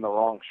had on the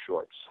wrong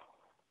shorts.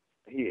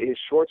 His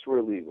shorts were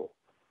illegal.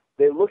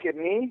 They look at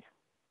me,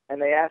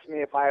 and they ask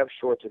me if I have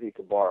shorts that he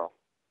could borrow.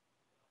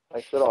 I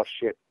said, oh,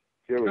 shit,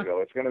 here we go.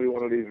 It's going to be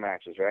one of these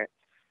matches, right?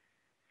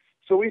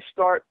 So we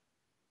start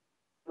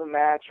the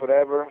match,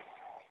 whatever.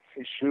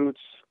 He shoots.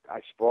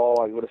 I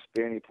sprawl. I go to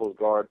spin. He pulls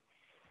guard.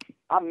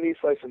 I'm knee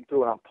slicing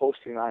through, and I'm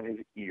posting on his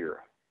ear.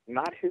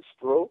 Not his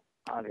throat,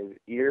 on his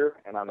ear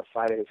and on the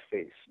side of his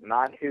face.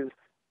 Not his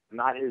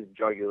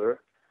jugular.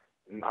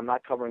 I'm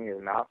not covering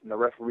his mouth, and the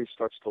referee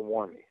starts to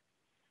warn me.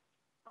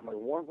 I'm like,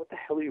 Warren, what the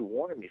hell are you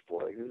warning me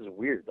for? Like, this is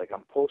weird. Like,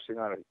 I'm posting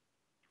on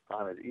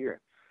his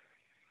ear.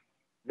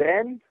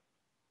 Then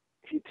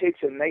he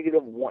takes a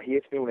 -1. He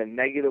hits me with a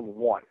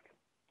 -1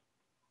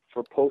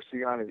 for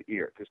posting on his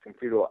ear, because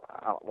Comprito,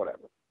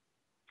 whatever.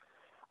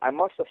 I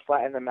must have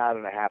flattened him out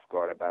in a half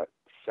guard about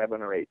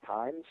 7 or 8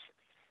 times.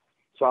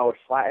 So I would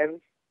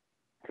flatten,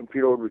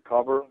 Comprito would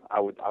recover.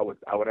 I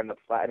would end up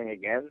flattening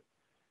again.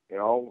 You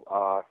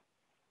know,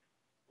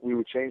 we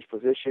would change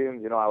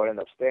positions. You know, I would end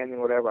up standing,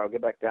 whatever. I would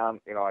get back down.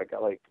 You know, I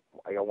got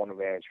 1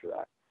 advantage for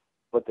that.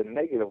 But the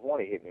 -1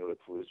 he hit me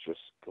with was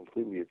just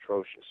completely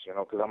atrocious. You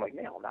know, because I'm like,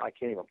 man, now I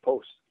can't even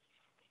post.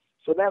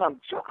 So then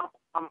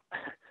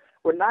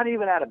we're not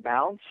even out of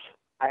bounds.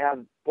 I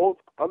have both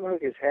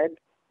underhook his head,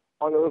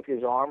 underhook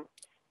his arm.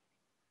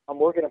 I'm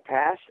working a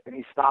pass, and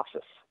he stops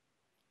us.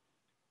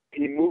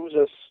 He moves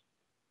us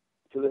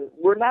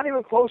we're not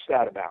even close to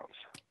out of bounds.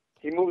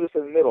 He moves us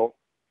in the middle,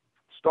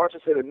 starts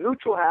us in a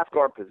neutral half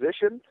guard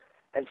position,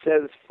 and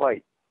says,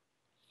 fight.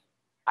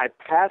 I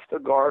pass the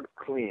guard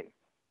clean.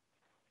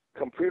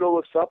 Comprito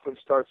looks up and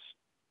starts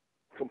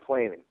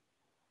complaining.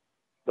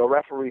 The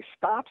referee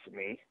stops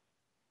me,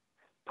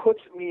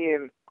 puts me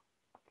in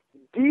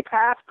deep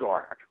half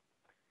guard,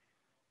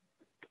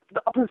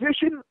 a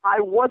position I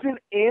wasn't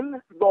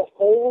in the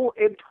whole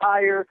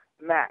entire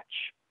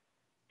match.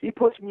 He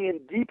puts me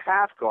in deep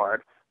half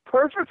guard,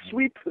 perfect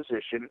sweep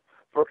position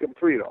for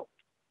Comprito.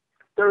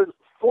 There's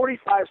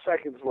 45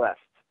 seconds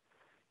left.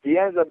 He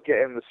ends up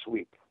getting the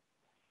sweep.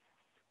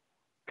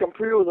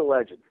 Comprito was a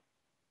legend.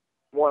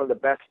 One of the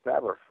best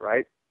ever,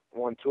 right?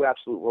 Won 2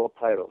 absolute world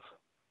titles.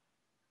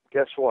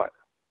 Guess what?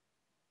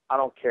 I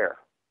don't care.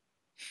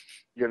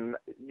 You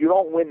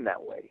don't win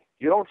that way.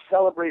 You don't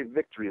celebrate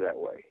victory that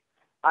way.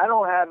 I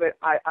don't have it.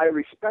 I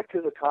respect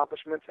his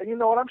accomplishments. And you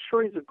know what? I'm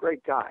sure he's a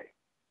great guy.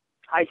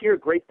 I hear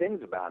great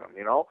things about him,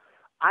 you know.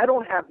 I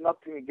don't have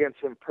nothing against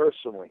him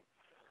personally.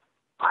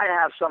 I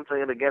have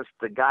something against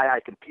the guy I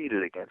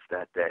competed against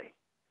that day.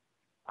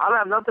 I don't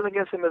have nothing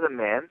against him as a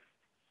man.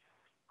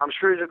 I'm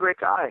sure he's a great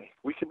guy.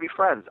 We could be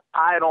friends.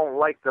 I don't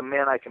like the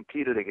man I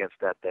competed against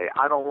that day.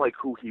 I don't like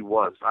who he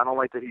was. I don't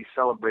like that he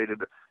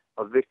celebrated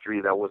a victory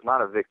that was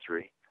not a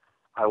victory.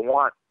 I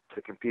want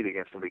to compete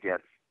against him again.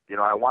 You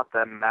know, I want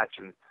that match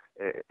in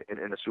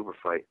a super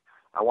fight.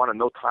 I want a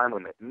no time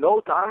limit. I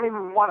don't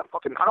even want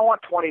I don't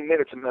want 20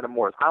 minutes of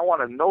Metamoris. I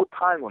want a no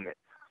time limit,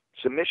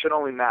 submission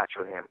only match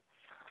with him.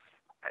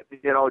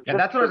 You know, Yeah,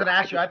 that's what I was going to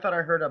ask you. I thought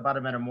I heard about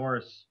a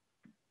Metamoris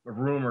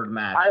rumored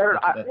match. I heard,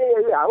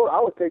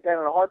 I would take that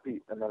in a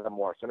heartbeat, and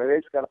Metamoris. And they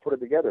just got to put it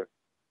together.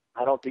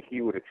 I don't think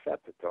he would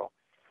accept it, though.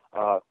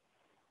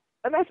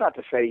 And that's not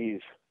to say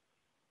he's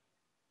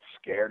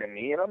scared of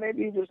me. You know,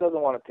 maybe he just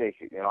doesn't want to take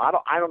it. You know,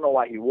 I don't know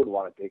why he would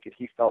want to take it.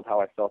 He felt how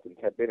I felt in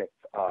 10 minutes.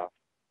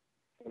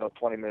 You know,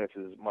 20 minutes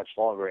is much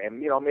longer.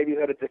 And, you know, maybe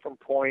he's at a different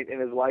point in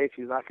his life.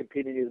 He's not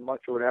competing as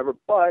much or whatever.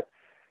 But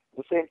at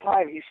the same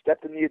time, he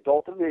stepped in the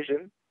adult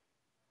division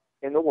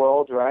in the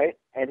world, right?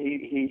 And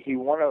he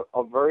won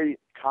a very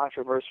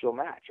controversial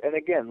match. And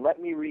again,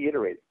 let me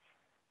reiterate,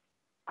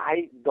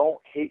 I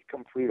don't hate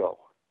Compredo.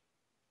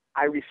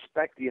 I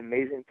respect the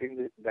amazing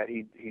things that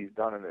he's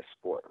done in this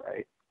sport,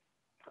 right?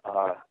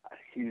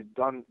 He's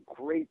done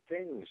great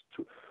things.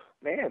 To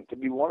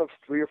be one of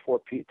 3 or 4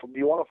 people,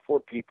 be one of 4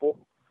 people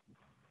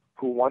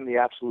who won the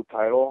absolute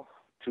title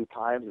 2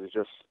 times is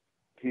just,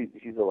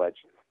 he's a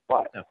legend.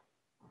 But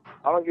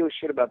I don't give a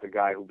shit about the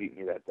guy who beat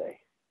me that day.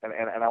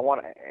 And I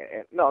want to,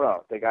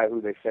 no, the guy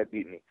who they said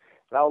beat me.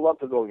 And I would love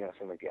to go against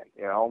him again,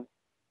 you know?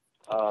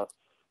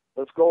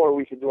 Let's go where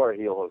we can do our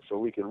heel hooks, so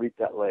we can reach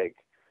that leg,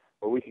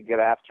 where we can get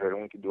after it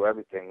and we can do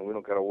everything. And we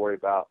don't got to worry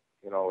about,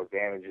 you know,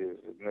 advantages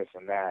and this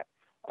and that.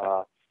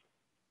 I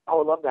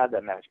would love to have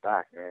that match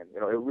back, man.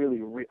 You know, it really,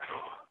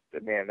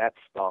 man, that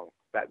stung.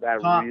 That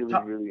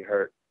really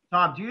hurt.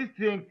 Tom, do you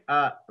think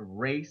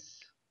race,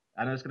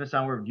 I know it's going to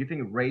sound weird, do you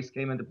think race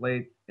came into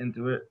play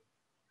into it?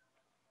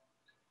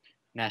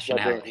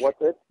 Nationality.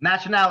 What's it?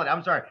 Nationality.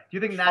 I'm sorry. Do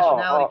you think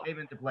nationality came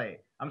into play?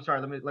 I'm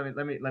sorry. Let me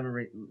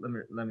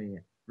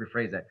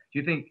rephrase that. Do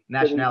you think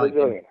nationality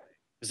came into play?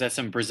 Is that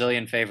some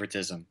Brazilian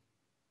favoritism?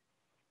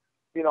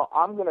 You know,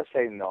 I'm going to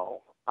say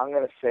no. I'm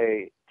going to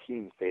say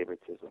team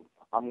favoritism.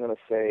 I'm going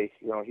to say,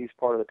 you know, he's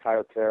part of the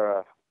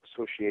Kyotera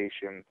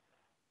Association,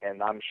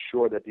 and I'm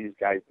sure that these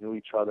guys knew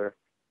each other.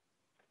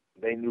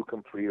 They knew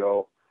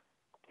Compredo.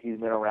 He's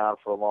been around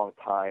for a long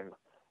time.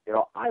 You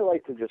know, I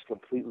like to just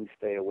completely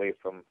stay away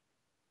from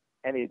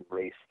any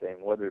race thing,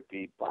 whether it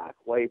be black,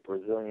 white,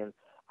 Brazilian.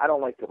 I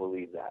don't like to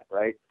believe that,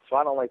 right? So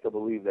I don't like to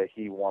believe that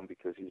he won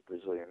because he's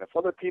Brazilian. If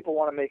other people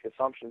want to make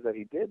assumptions that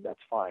he did,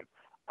 that's fine.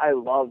 I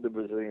love the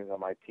Brazilians on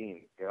my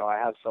team. You know, I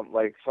have some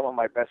of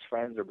my best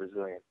friends are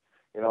Brazilian.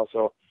 You know,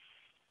 so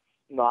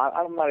no,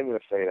 I'm not even going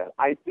to say that.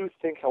 I do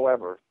think,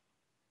 however,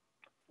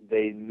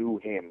 they knew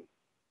him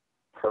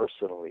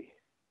personally,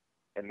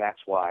 and that's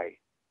why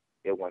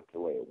it went the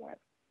way it went.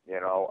 You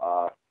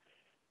know,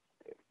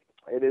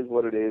 it is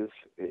what it is.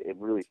 It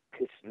really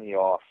pissed me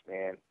off,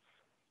 man.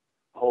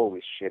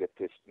 Holy shit, it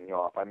pissed me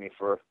off. I mean,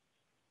 for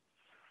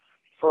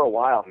a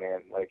while,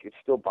 man, like, it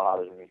still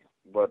bothers me.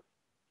 But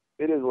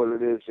it is what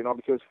it is, you know,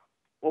 because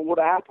what would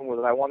have happened was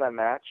that I won that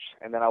match,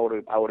 and then I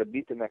would have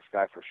beat the next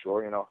guy for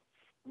sure, you know.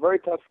 Very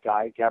tough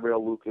guy,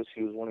 Gabriel Lucas.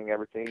 He was winning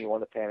everything. He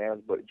won the Pan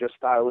Ams, but just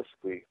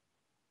stylistically,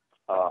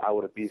 I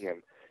would have beat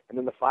him. And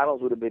then the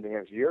finals would have been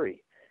against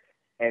Yuri.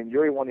 And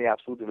Yuri won the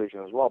absolute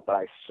division as well. But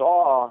I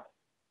saw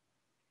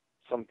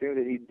some things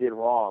that he did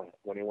wrong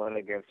when he went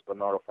against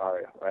Bernardo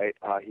Faria, right?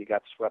 He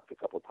got swept a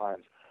couple of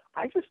times.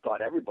 I just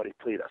thought everybody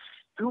played a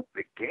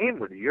stupid game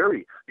with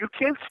Yuri. You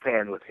can't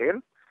stand with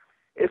him.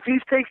 If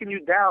he's taking you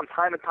down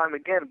time and time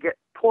again,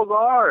 pull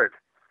guard.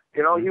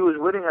 You know, he was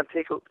winning on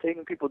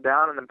taking people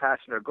down and then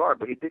passing their guard,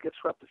 but he did get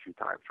swept a few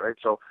times, right?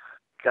 So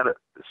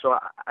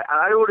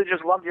I would have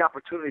just loved the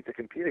opportunity to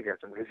compete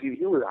against him because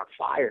he was on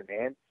fire,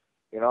 man.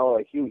 You know,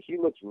 like he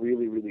looks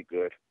really, really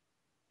good.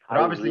 But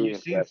obviously,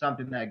 you've seen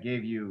something that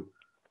gave you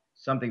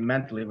something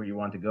mentally where you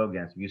want to go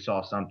against him. You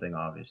saw something,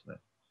 obviously.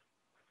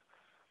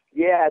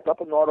 Yeah, I thought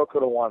Bernardo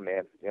could have won,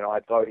 man. You know, I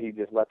thought he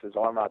just left his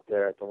arm out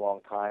there at the wrong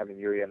time, and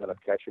Yuri ended up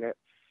catching it.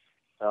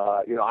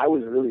 You know, I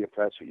was really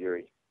impressed with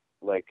Yuri.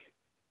 Like,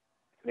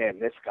 man,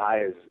 this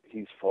guy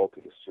he's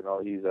focused. You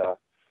know,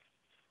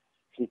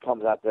 he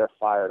comes out there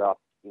fired up.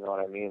 You know what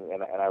I mean?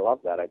 And I love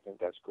that. I think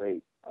that's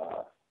great.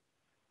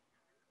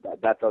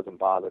 That doesn't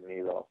bother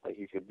me though. Like,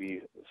 you could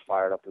be as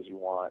fired up as you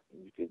want.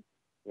 And you could,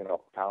 you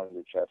know, pound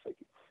your chest. Like,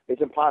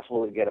 it's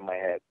impossible to get in my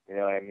head. You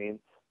know what I mean?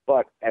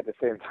 But at the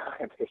same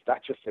time, it's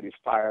not just that he's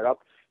fired up.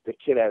 The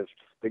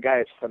guy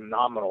has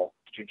phenomenal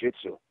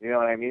jiu-jitsu. You know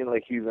what I mean?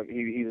 Like, he's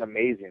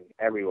amazing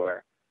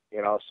everywhere.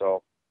 You know,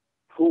 so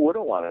who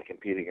wouldn't want to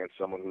compete against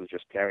someone who's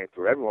just tearing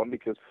through everyone?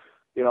 Because,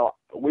 you know,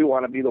 we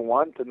want to be the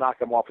one to knock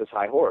him off his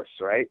high horse,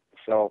 right?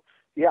 So,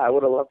 yeah, I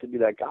would have loved to be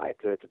that guy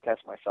to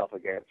test myself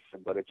against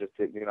him, but it just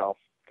didn't, you know,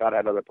 God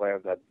had other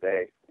plans that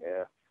day,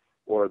 yeah.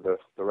 Or the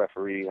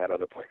referee had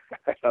other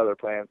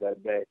plans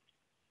that day.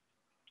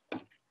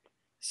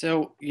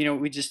 So, you know,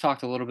 we just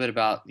talked a little bit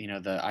about, you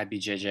know, the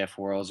IBJJF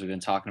Worlds. We've been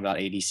talking about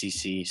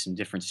ADCC, some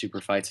different super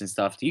fights and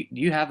stuff. Do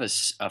you have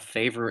a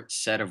favorite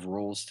set of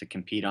rules to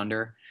compete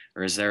under?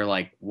 Or is there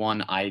like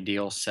one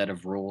ideal set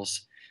of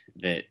rules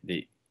that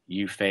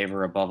you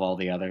favor above all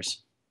the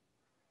others?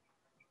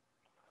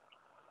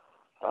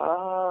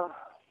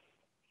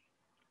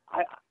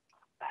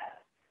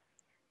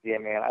 Yeah,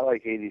 man, I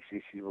like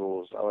ADCC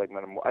rules. I like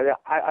minimal.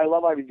 I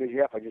love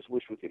IBJJF. I just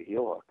wish we could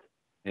heel hook.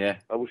 Yeah.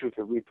 I wish we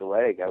could reap the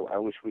leg. I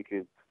wish we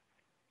could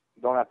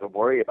don't have to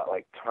worry about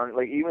like turn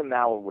like even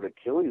now with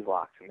Achilles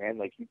locks, man.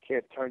 Like you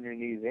can't turn your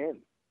knees in.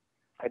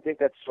 I think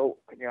that's so.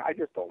 I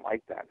just don't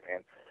like that,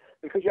 man,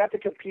 because you have to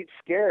compete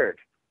scared.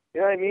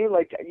 You know what I mean?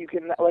 Like you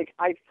can like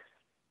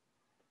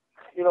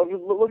you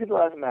look at the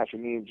last match of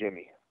me and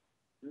Jimmy.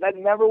 That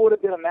never would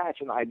have been a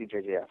match in the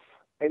IBJJF.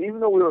 And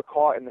even though we were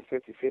caught in the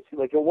 50-50,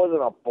 like it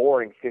wasn't a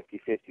boring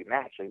 50-50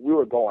 match. Like we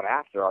were going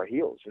after our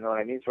heels, you know what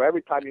I mean? So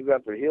every time you go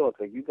after a heel, it's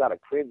like you got to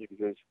cringe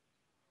because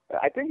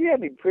I think he had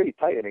me pretty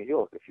tight in a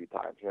heel a few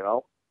times, you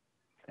know?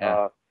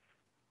 Yeah.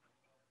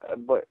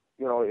 But,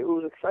 it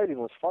was exciting, it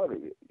was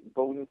fun.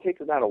 But when you take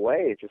that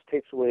away, it just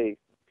takes away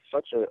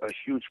such a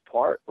huge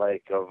part,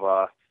 like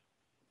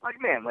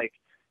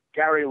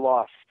Gary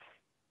lost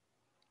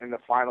in the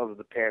finals of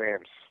the Pan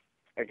Ams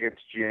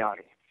against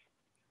Gianni.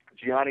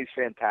 Gianni's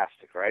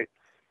fantastic, right?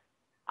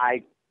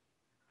 I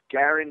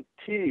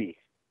guarantee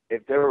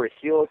if there were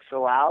heels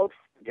allowed,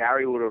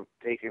 Gary would have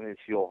taken his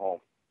heel home.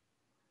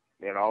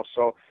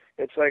 So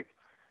it's like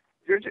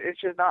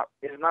it's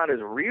not as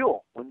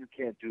real when you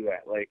can't do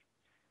that. Like,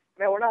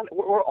 man,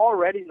 we're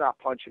already not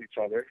punching each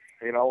other.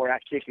 We're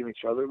not kicking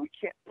each other. We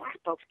can't.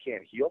 Black belts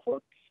can't heel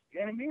hook. You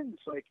know what I mean?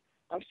 It's like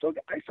I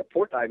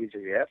support the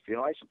IBJJF.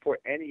 I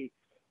support any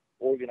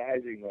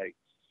organizing. Like,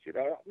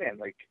 man,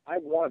 like I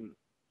won.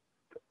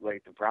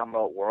 Like the brown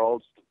belt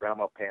worlds, the brown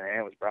belt Pan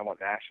Am, the brown belt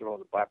national,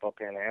 the black belt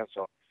Pan Am.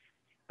 So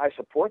I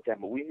support them,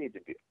 but we need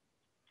to be.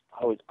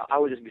 I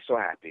would just be so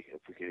happy if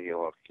we could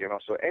heel hook.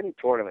 So any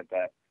tournament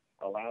that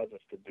allows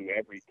us to do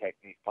every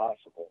technique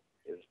possible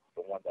is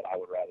the one that I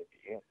would rather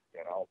be in.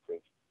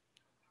 Because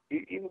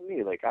even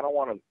me, like I don't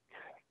want to.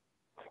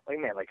 Like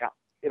man, like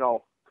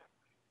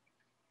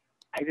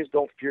I just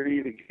don't fear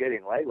even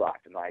getting leg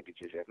locked in the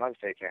IBJJ. I'm not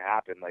saying it can't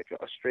happen, like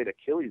a straight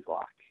Achilles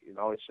lock.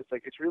 It's just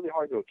like it's really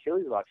hard to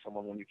Achilles lock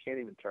someone when you can't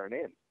even turn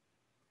in.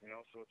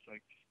 So it's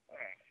like,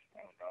 I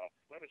don't know.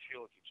 Let us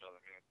heel with each other,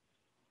 man.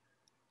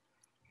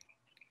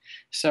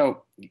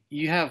 So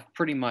you have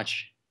pretty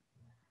much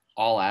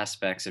all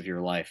aspects of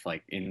your life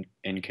like in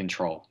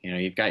control.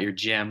 You've got your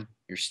gym,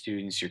 your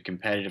students, your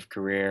competitive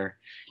career,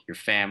 your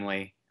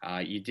family.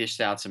 You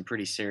dished out some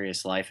pretty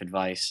serious life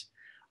advice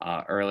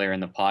earlier in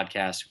the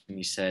podcast when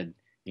you said,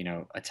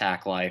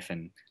 attack life,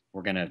 and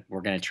we're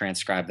gonna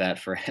transcribe that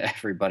for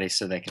everybody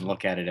so they can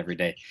look at it every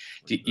day.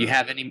 Do you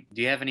have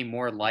any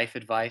more life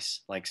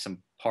advice, like some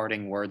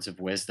parting words of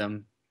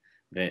wisdom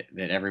that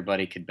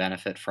everybody could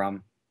benefit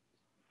from?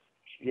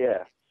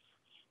 Yeah.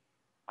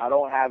 I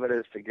don't have it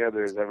as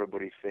together as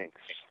everybody thinks.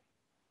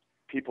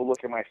 People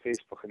look at my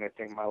Facebook and they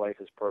think my life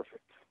is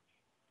perfect.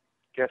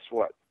 Guess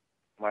what?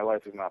 My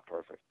life is not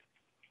perfect.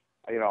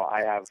 I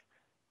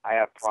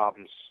have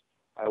problems.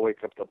 I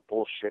wake up to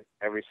bullshit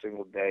every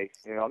single day.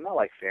 Not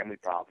like family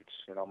problems.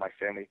 My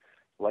family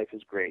life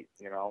is great.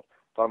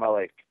 Talking about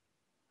like,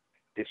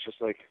 it's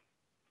just like,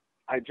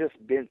 I just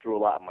been through a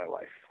lot in my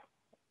life.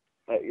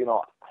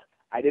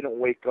 I didn't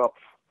wake up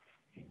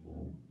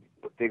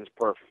with things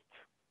perfect.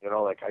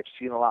 Like I've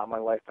seen a lot in my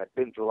life. I've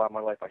been through a lot in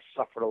my life. I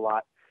suffered a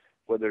lot,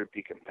 whether it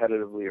be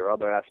competitively or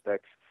other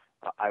aspects.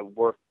 I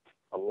worked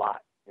a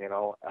lot,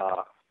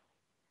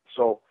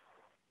 so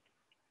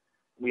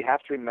we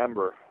have to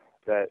remember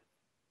that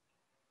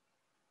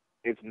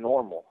it's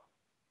normal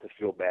to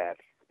feel bad.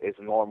 It's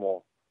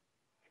normal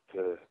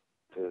to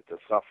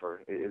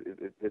suffer.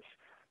 It's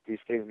these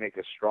things make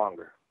us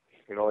stronger.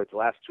 Like the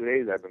last 2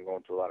 days I've been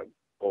going through a lot of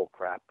bull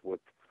crap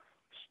with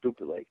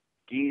stupid like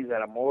gis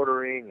that I'm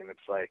ordering, and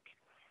it's like,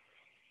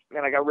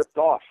 man, I got ripped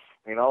off.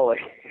 Like,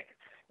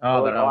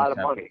 like a lot of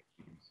money.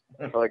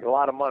 Like a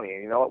lot of money.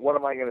 And what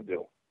am I gonna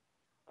do?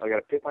 I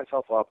gotta pick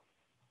myself up.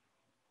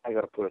 I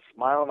gotta put a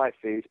smile on my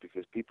face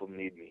because people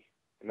need me,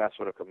 and that's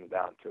what it comes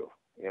down to.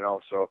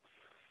 So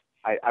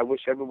I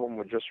wish everyone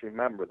would just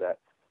remember that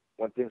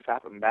when things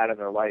happen bad in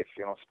their life,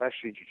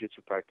 especially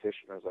jiu-jitsu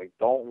practitioners, like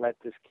don't let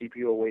this keep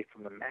you away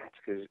from the match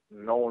because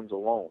no one's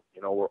alone.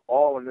 We're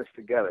all in this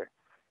together.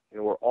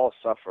 We're all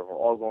suffering. We're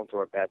all going through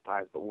our bad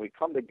times. But when we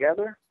come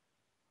together,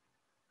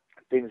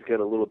 things get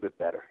a little bit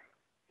better.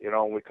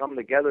 When we come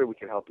together, we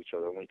can help each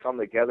other. When we come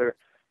together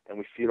and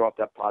we feed off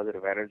that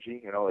positive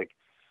energy, like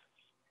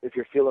if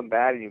you're feeling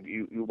bad and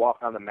you walk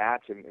on the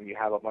mats and you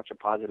have a bunch of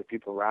positive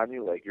people around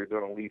you, like you're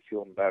going to leave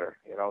feeling better,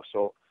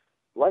 So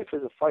life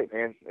is a fight,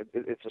 man.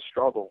 It's a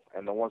struggle.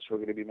 And the ones who are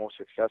going to be most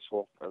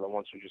successful are the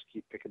ones who just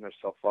keep picking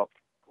themselves up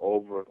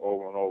over and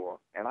over and over.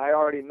 And I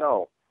already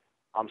know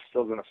I'm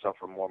still going to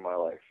suffer more in my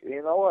life.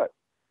 You know what?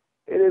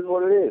 It is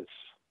what it is.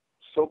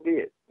 So be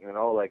it.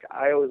 Like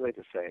I always like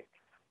to say,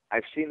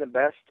 I've seen the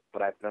best,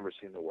 but I've never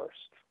seen the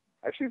worst.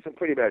 I've seen some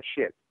pretty bad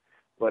shit,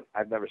 but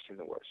I've never seen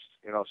the worst.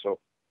 So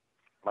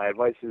my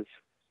advice is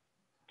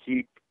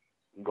keep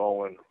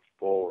going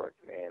forward,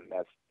 man.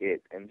 That's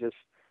it. And just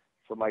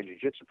for my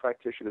jiu-jitsu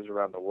practitioners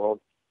around the world,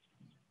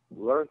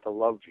 learn to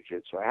love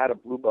jiu-jitsu. I had a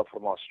blue belt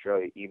from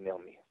Australia email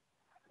me,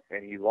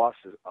 and he lost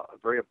a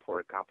very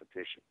important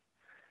competition.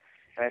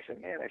 And I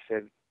said, man,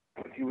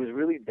 he was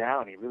really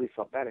down. He really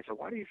felt bad. I said,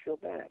 why do you feel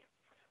bad?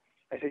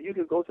 I said, you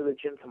could go to the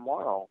gym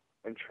tomorrow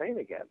and train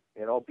again.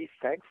 You know, be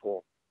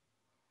thankful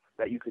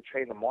that you could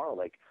train tomorrow.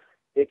 Like,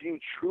 if you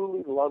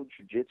truly love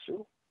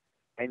jiu-jitsu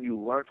and you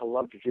learn to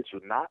love jiu-jitsu,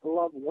 not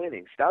love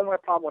winning. See, that was my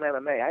problem with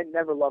MMA. I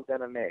never loved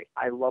MMA.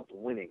 I loved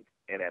winning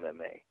in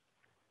MMA.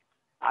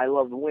 I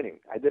loved winning.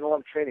 I didn't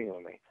love training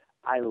MMA.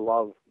 I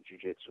love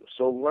jiu-jitsu.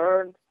 So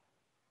learn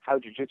how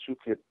jiu-jitsu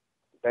could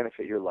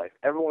benefit your life.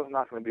 Everyone's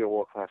not going to be a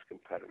world-class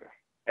competitor.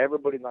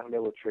 Everybody's not going to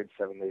be able to train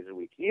 7 days a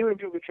week. Even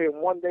if you could train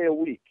 1 day a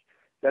week,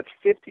 that's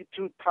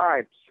 52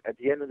 times at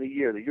the end of the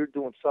year that you're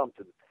doing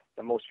something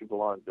that most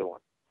people aren't doing.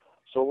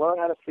 So learn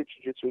how to fit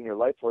jiu-jitsu in your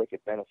life where it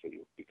could benefit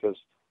you. Because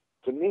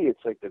to me,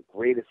 it's like the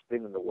greatest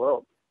thing in the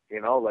world. You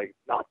know, like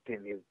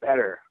nothing is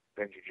better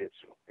than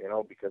jiu-jitsu, you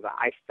know, because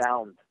I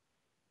found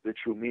the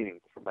true meaning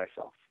for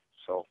myself.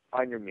 So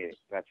find your meaning.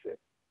 That's it.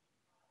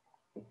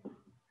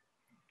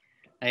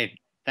 Hey,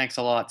 thanks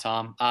a lot,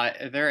 Tom. Are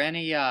there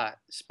any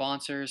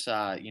sponsors,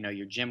 you know,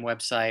 your gym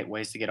website,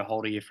 ways to get a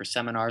hold of you for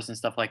seminars and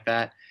stuff like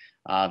that?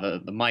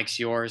 The mic's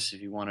yours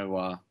if you want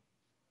to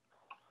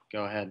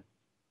go ahead.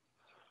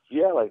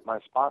 Yeah, like my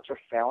sponsor,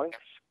 Phalanx,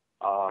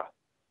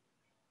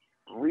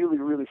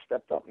 really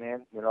stepped up,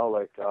 man. You know,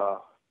 like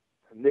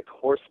Nick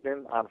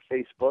Horseman on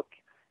Facebook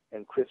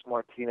and Chris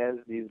Martinez,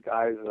 these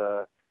guys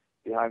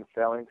behind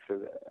Phalanx.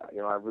 You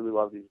know, I really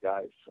love these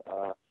guys.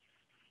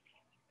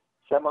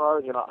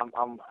 Seminars, you know,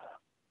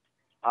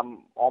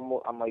 I'm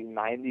like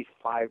 95%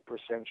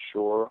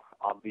 sure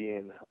I'll be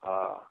in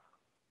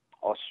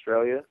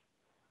Australia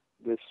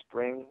this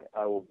spring.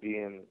 I will be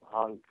in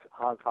Hong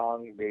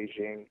Kong,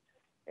 Beijing,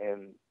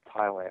 and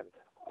Thailand.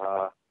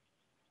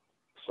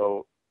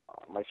 So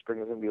my spring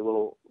is gonna be a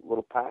little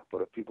packed.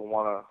 But if people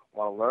wanna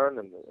learn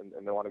and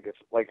they wanna get,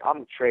 like,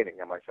 I'm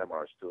training at my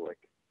seminars too. Like,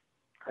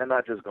 I'm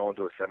not just going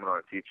to a seminar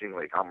and teaching.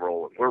 Like, I'm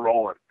rolling. We're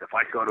rolling. If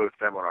I go to a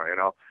seminar, you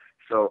know.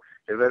 So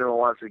if anyone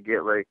wants to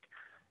get, like,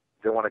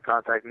 they want to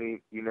contact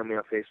me, email me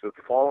on Facebook.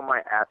 Follow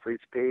my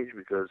athletes page,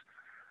 because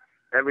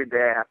every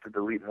day I have to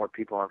delete more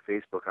people on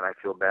Facebook, and I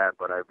feel bad,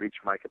 but I've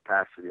reached my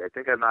capacity. I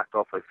think I knocked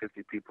off like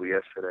 50 people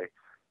yesterday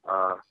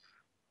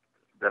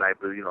that I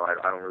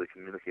don't really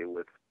communicate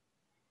with.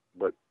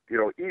 But, you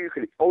know, you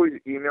could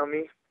always email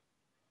me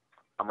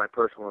on my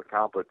personal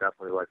account, but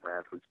definitely like my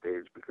athletes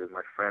page, because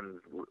my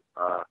friends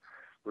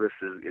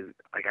list is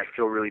like, I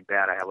feel really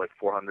bad. I have like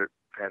 400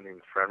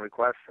 pending friend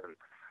requests, and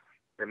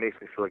it makes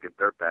me feel like a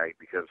dirtbag,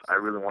 because I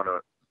really want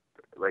to,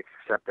 like,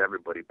 accept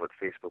everybody, but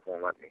Facebook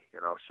won't let me, you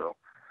know. So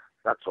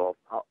that's all.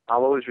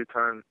 I'll always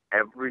return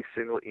every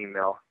single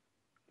email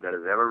that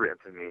is ever written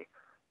to me.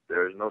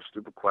 There is no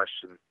stupid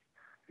question.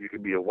 You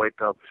could be a white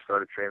belt who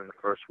started training the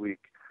first week,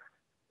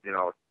 you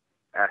know,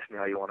 ask me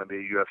how you want to be a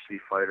UFC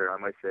fighter. I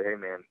might say, hey,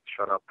 man,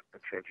 shut up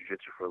and train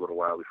jiu-jitsu for a little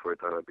while before you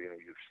thought about being a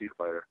UFC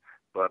fighter.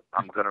 But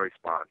I'm going to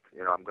respond.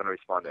 You know, I'm going to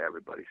respond to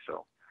everybody.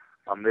 So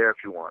I'm there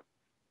if you want.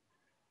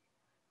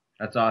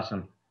 That's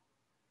awesome.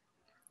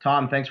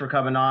 Tom, thanks for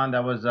coming on.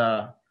 That was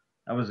a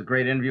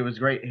great interview. It was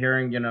great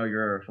hearing, you know,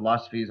 your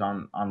philosophies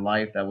on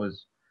life. I'm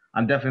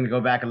definitely going to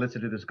go back and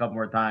listen to this a couple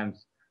more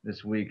times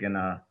this week, and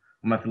I'm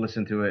going to have to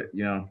listen to it,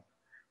 you know,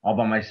 all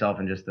by myself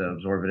and just to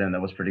absorb it in.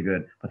 That was pretty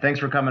good. But thanks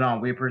for coming on.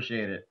 We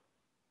appreciate it.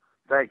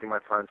 Thank you, my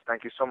friends.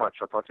 Thank you so much.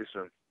 I'll talk to you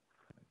soon.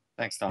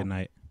 Thanks, Tom. Good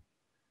night.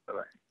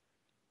 Bye-bye.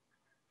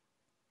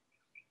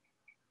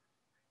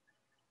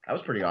 That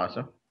was pretty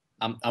awesome.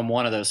 I'm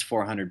one of those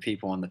 400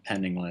 people on the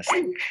pending list.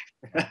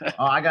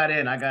 Oh, I got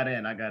in.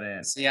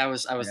 See, I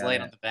was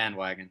late on the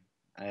bandwagon.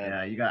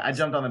 I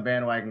jumped on the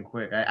bandwagon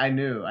quick. I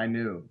knew he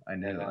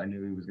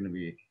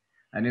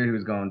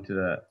was going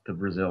to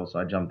Brazil, so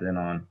I jumped in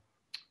on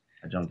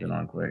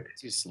quick.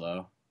 Too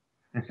slow.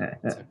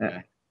 It's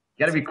okay.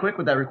 You gotta be quick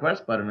with that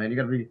request button, man. You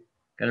gotta be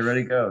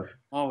ready to go.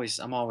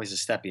 I'm always a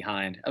step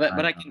behind,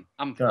 but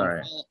I'm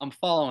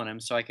following him,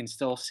 so I can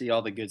still see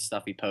all the good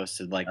stuff he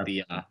posted, like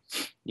the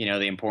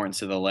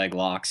importance of the leg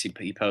locks.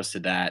 He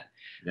posted that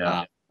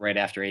right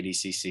after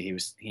ADCC. He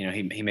was,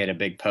 he made a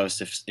big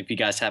post. If you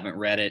guys haven't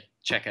read it,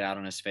 check it out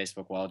on his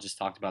Facebook wall. Just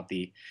talked about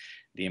the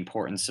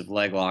importance of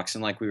leg locks,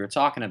 and like we were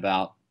talking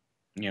about,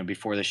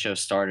 before the show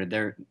started,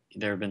 there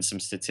have been some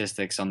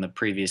statistics on the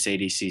previous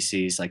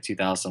ADCCs, like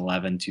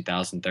 2011,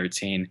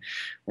 2013,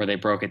 where they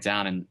broke it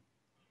down, and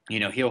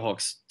heel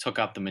hooks took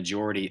up the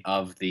majority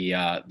of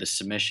the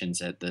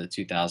submissions at the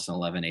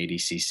 2011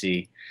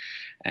 ADCC.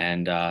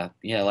 And I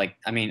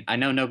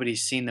know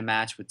nobody's seen the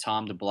match with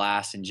Tom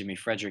DeBlass and Jimmy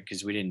Frederick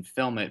because we didn't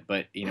film it,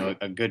 but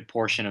a good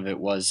portion of it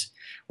was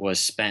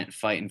spent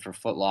fighting for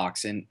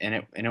footlocks, and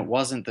it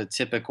wasn't the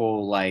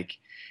typical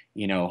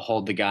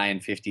hold the guy in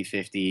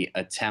 50-50,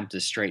 attempt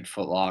a straight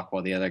footlock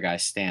while the other guy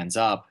stands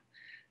up,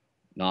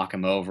 knock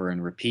him over,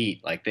 and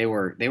repeat. Like they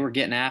were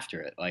getting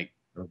after it. Like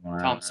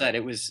Tom said,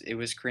 it was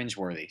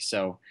cringeworthy.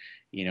 So,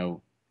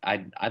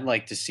 I'd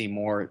like to see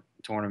more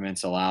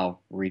tournaments allow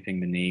reaping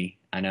the knee.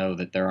 I know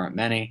that there aren't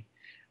many,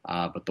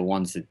 but the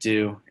ones that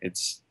do,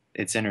 it's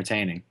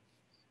entertaining.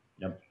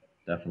 Yep,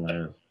 definitely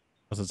is.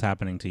 Once it's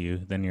happening to you,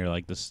 then you're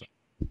like this.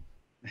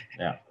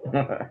 Yeah.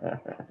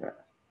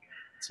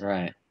 That's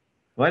right.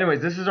 Well,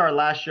 anyways, this is our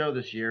last show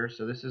this year,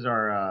 so this is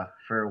our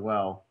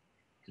farewell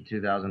to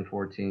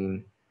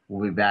 2014.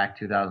 We'll be back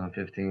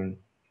 2015,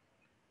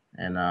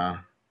 and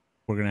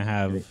We're gonna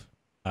have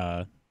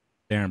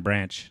Darren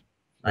Branch,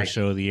 our nice,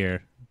 show of the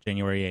year,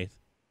 January 8th.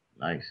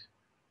 nice.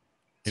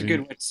 It's a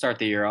good way to start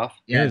the year off.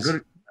 Yeah, It is.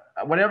 good.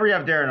 Whenever you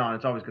have Darren on,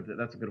 it's always good.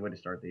 That's a good way to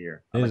start the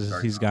year. I like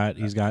starting He's off with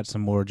he's that. got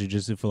some more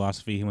jiu-jitsu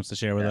philosophy he wants to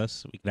share with Yeah.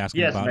 us. We could ask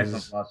him Yes, about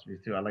excellent his philosophies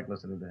too. I like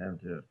listening to him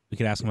too. we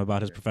could ask him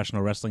about his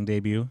professional wrestling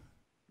debut.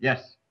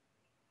 Yes,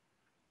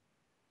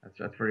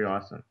 that's pretty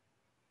awesome.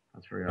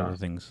 That's pretty Other awesome.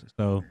 things.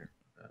 So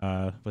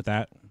with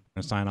that, I'm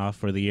gonna sign off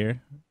for the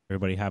year.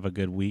 Everybody have a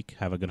good week,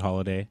 have a good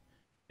holiday,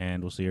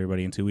 and we'll see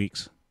everybody in 2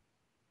 weeks.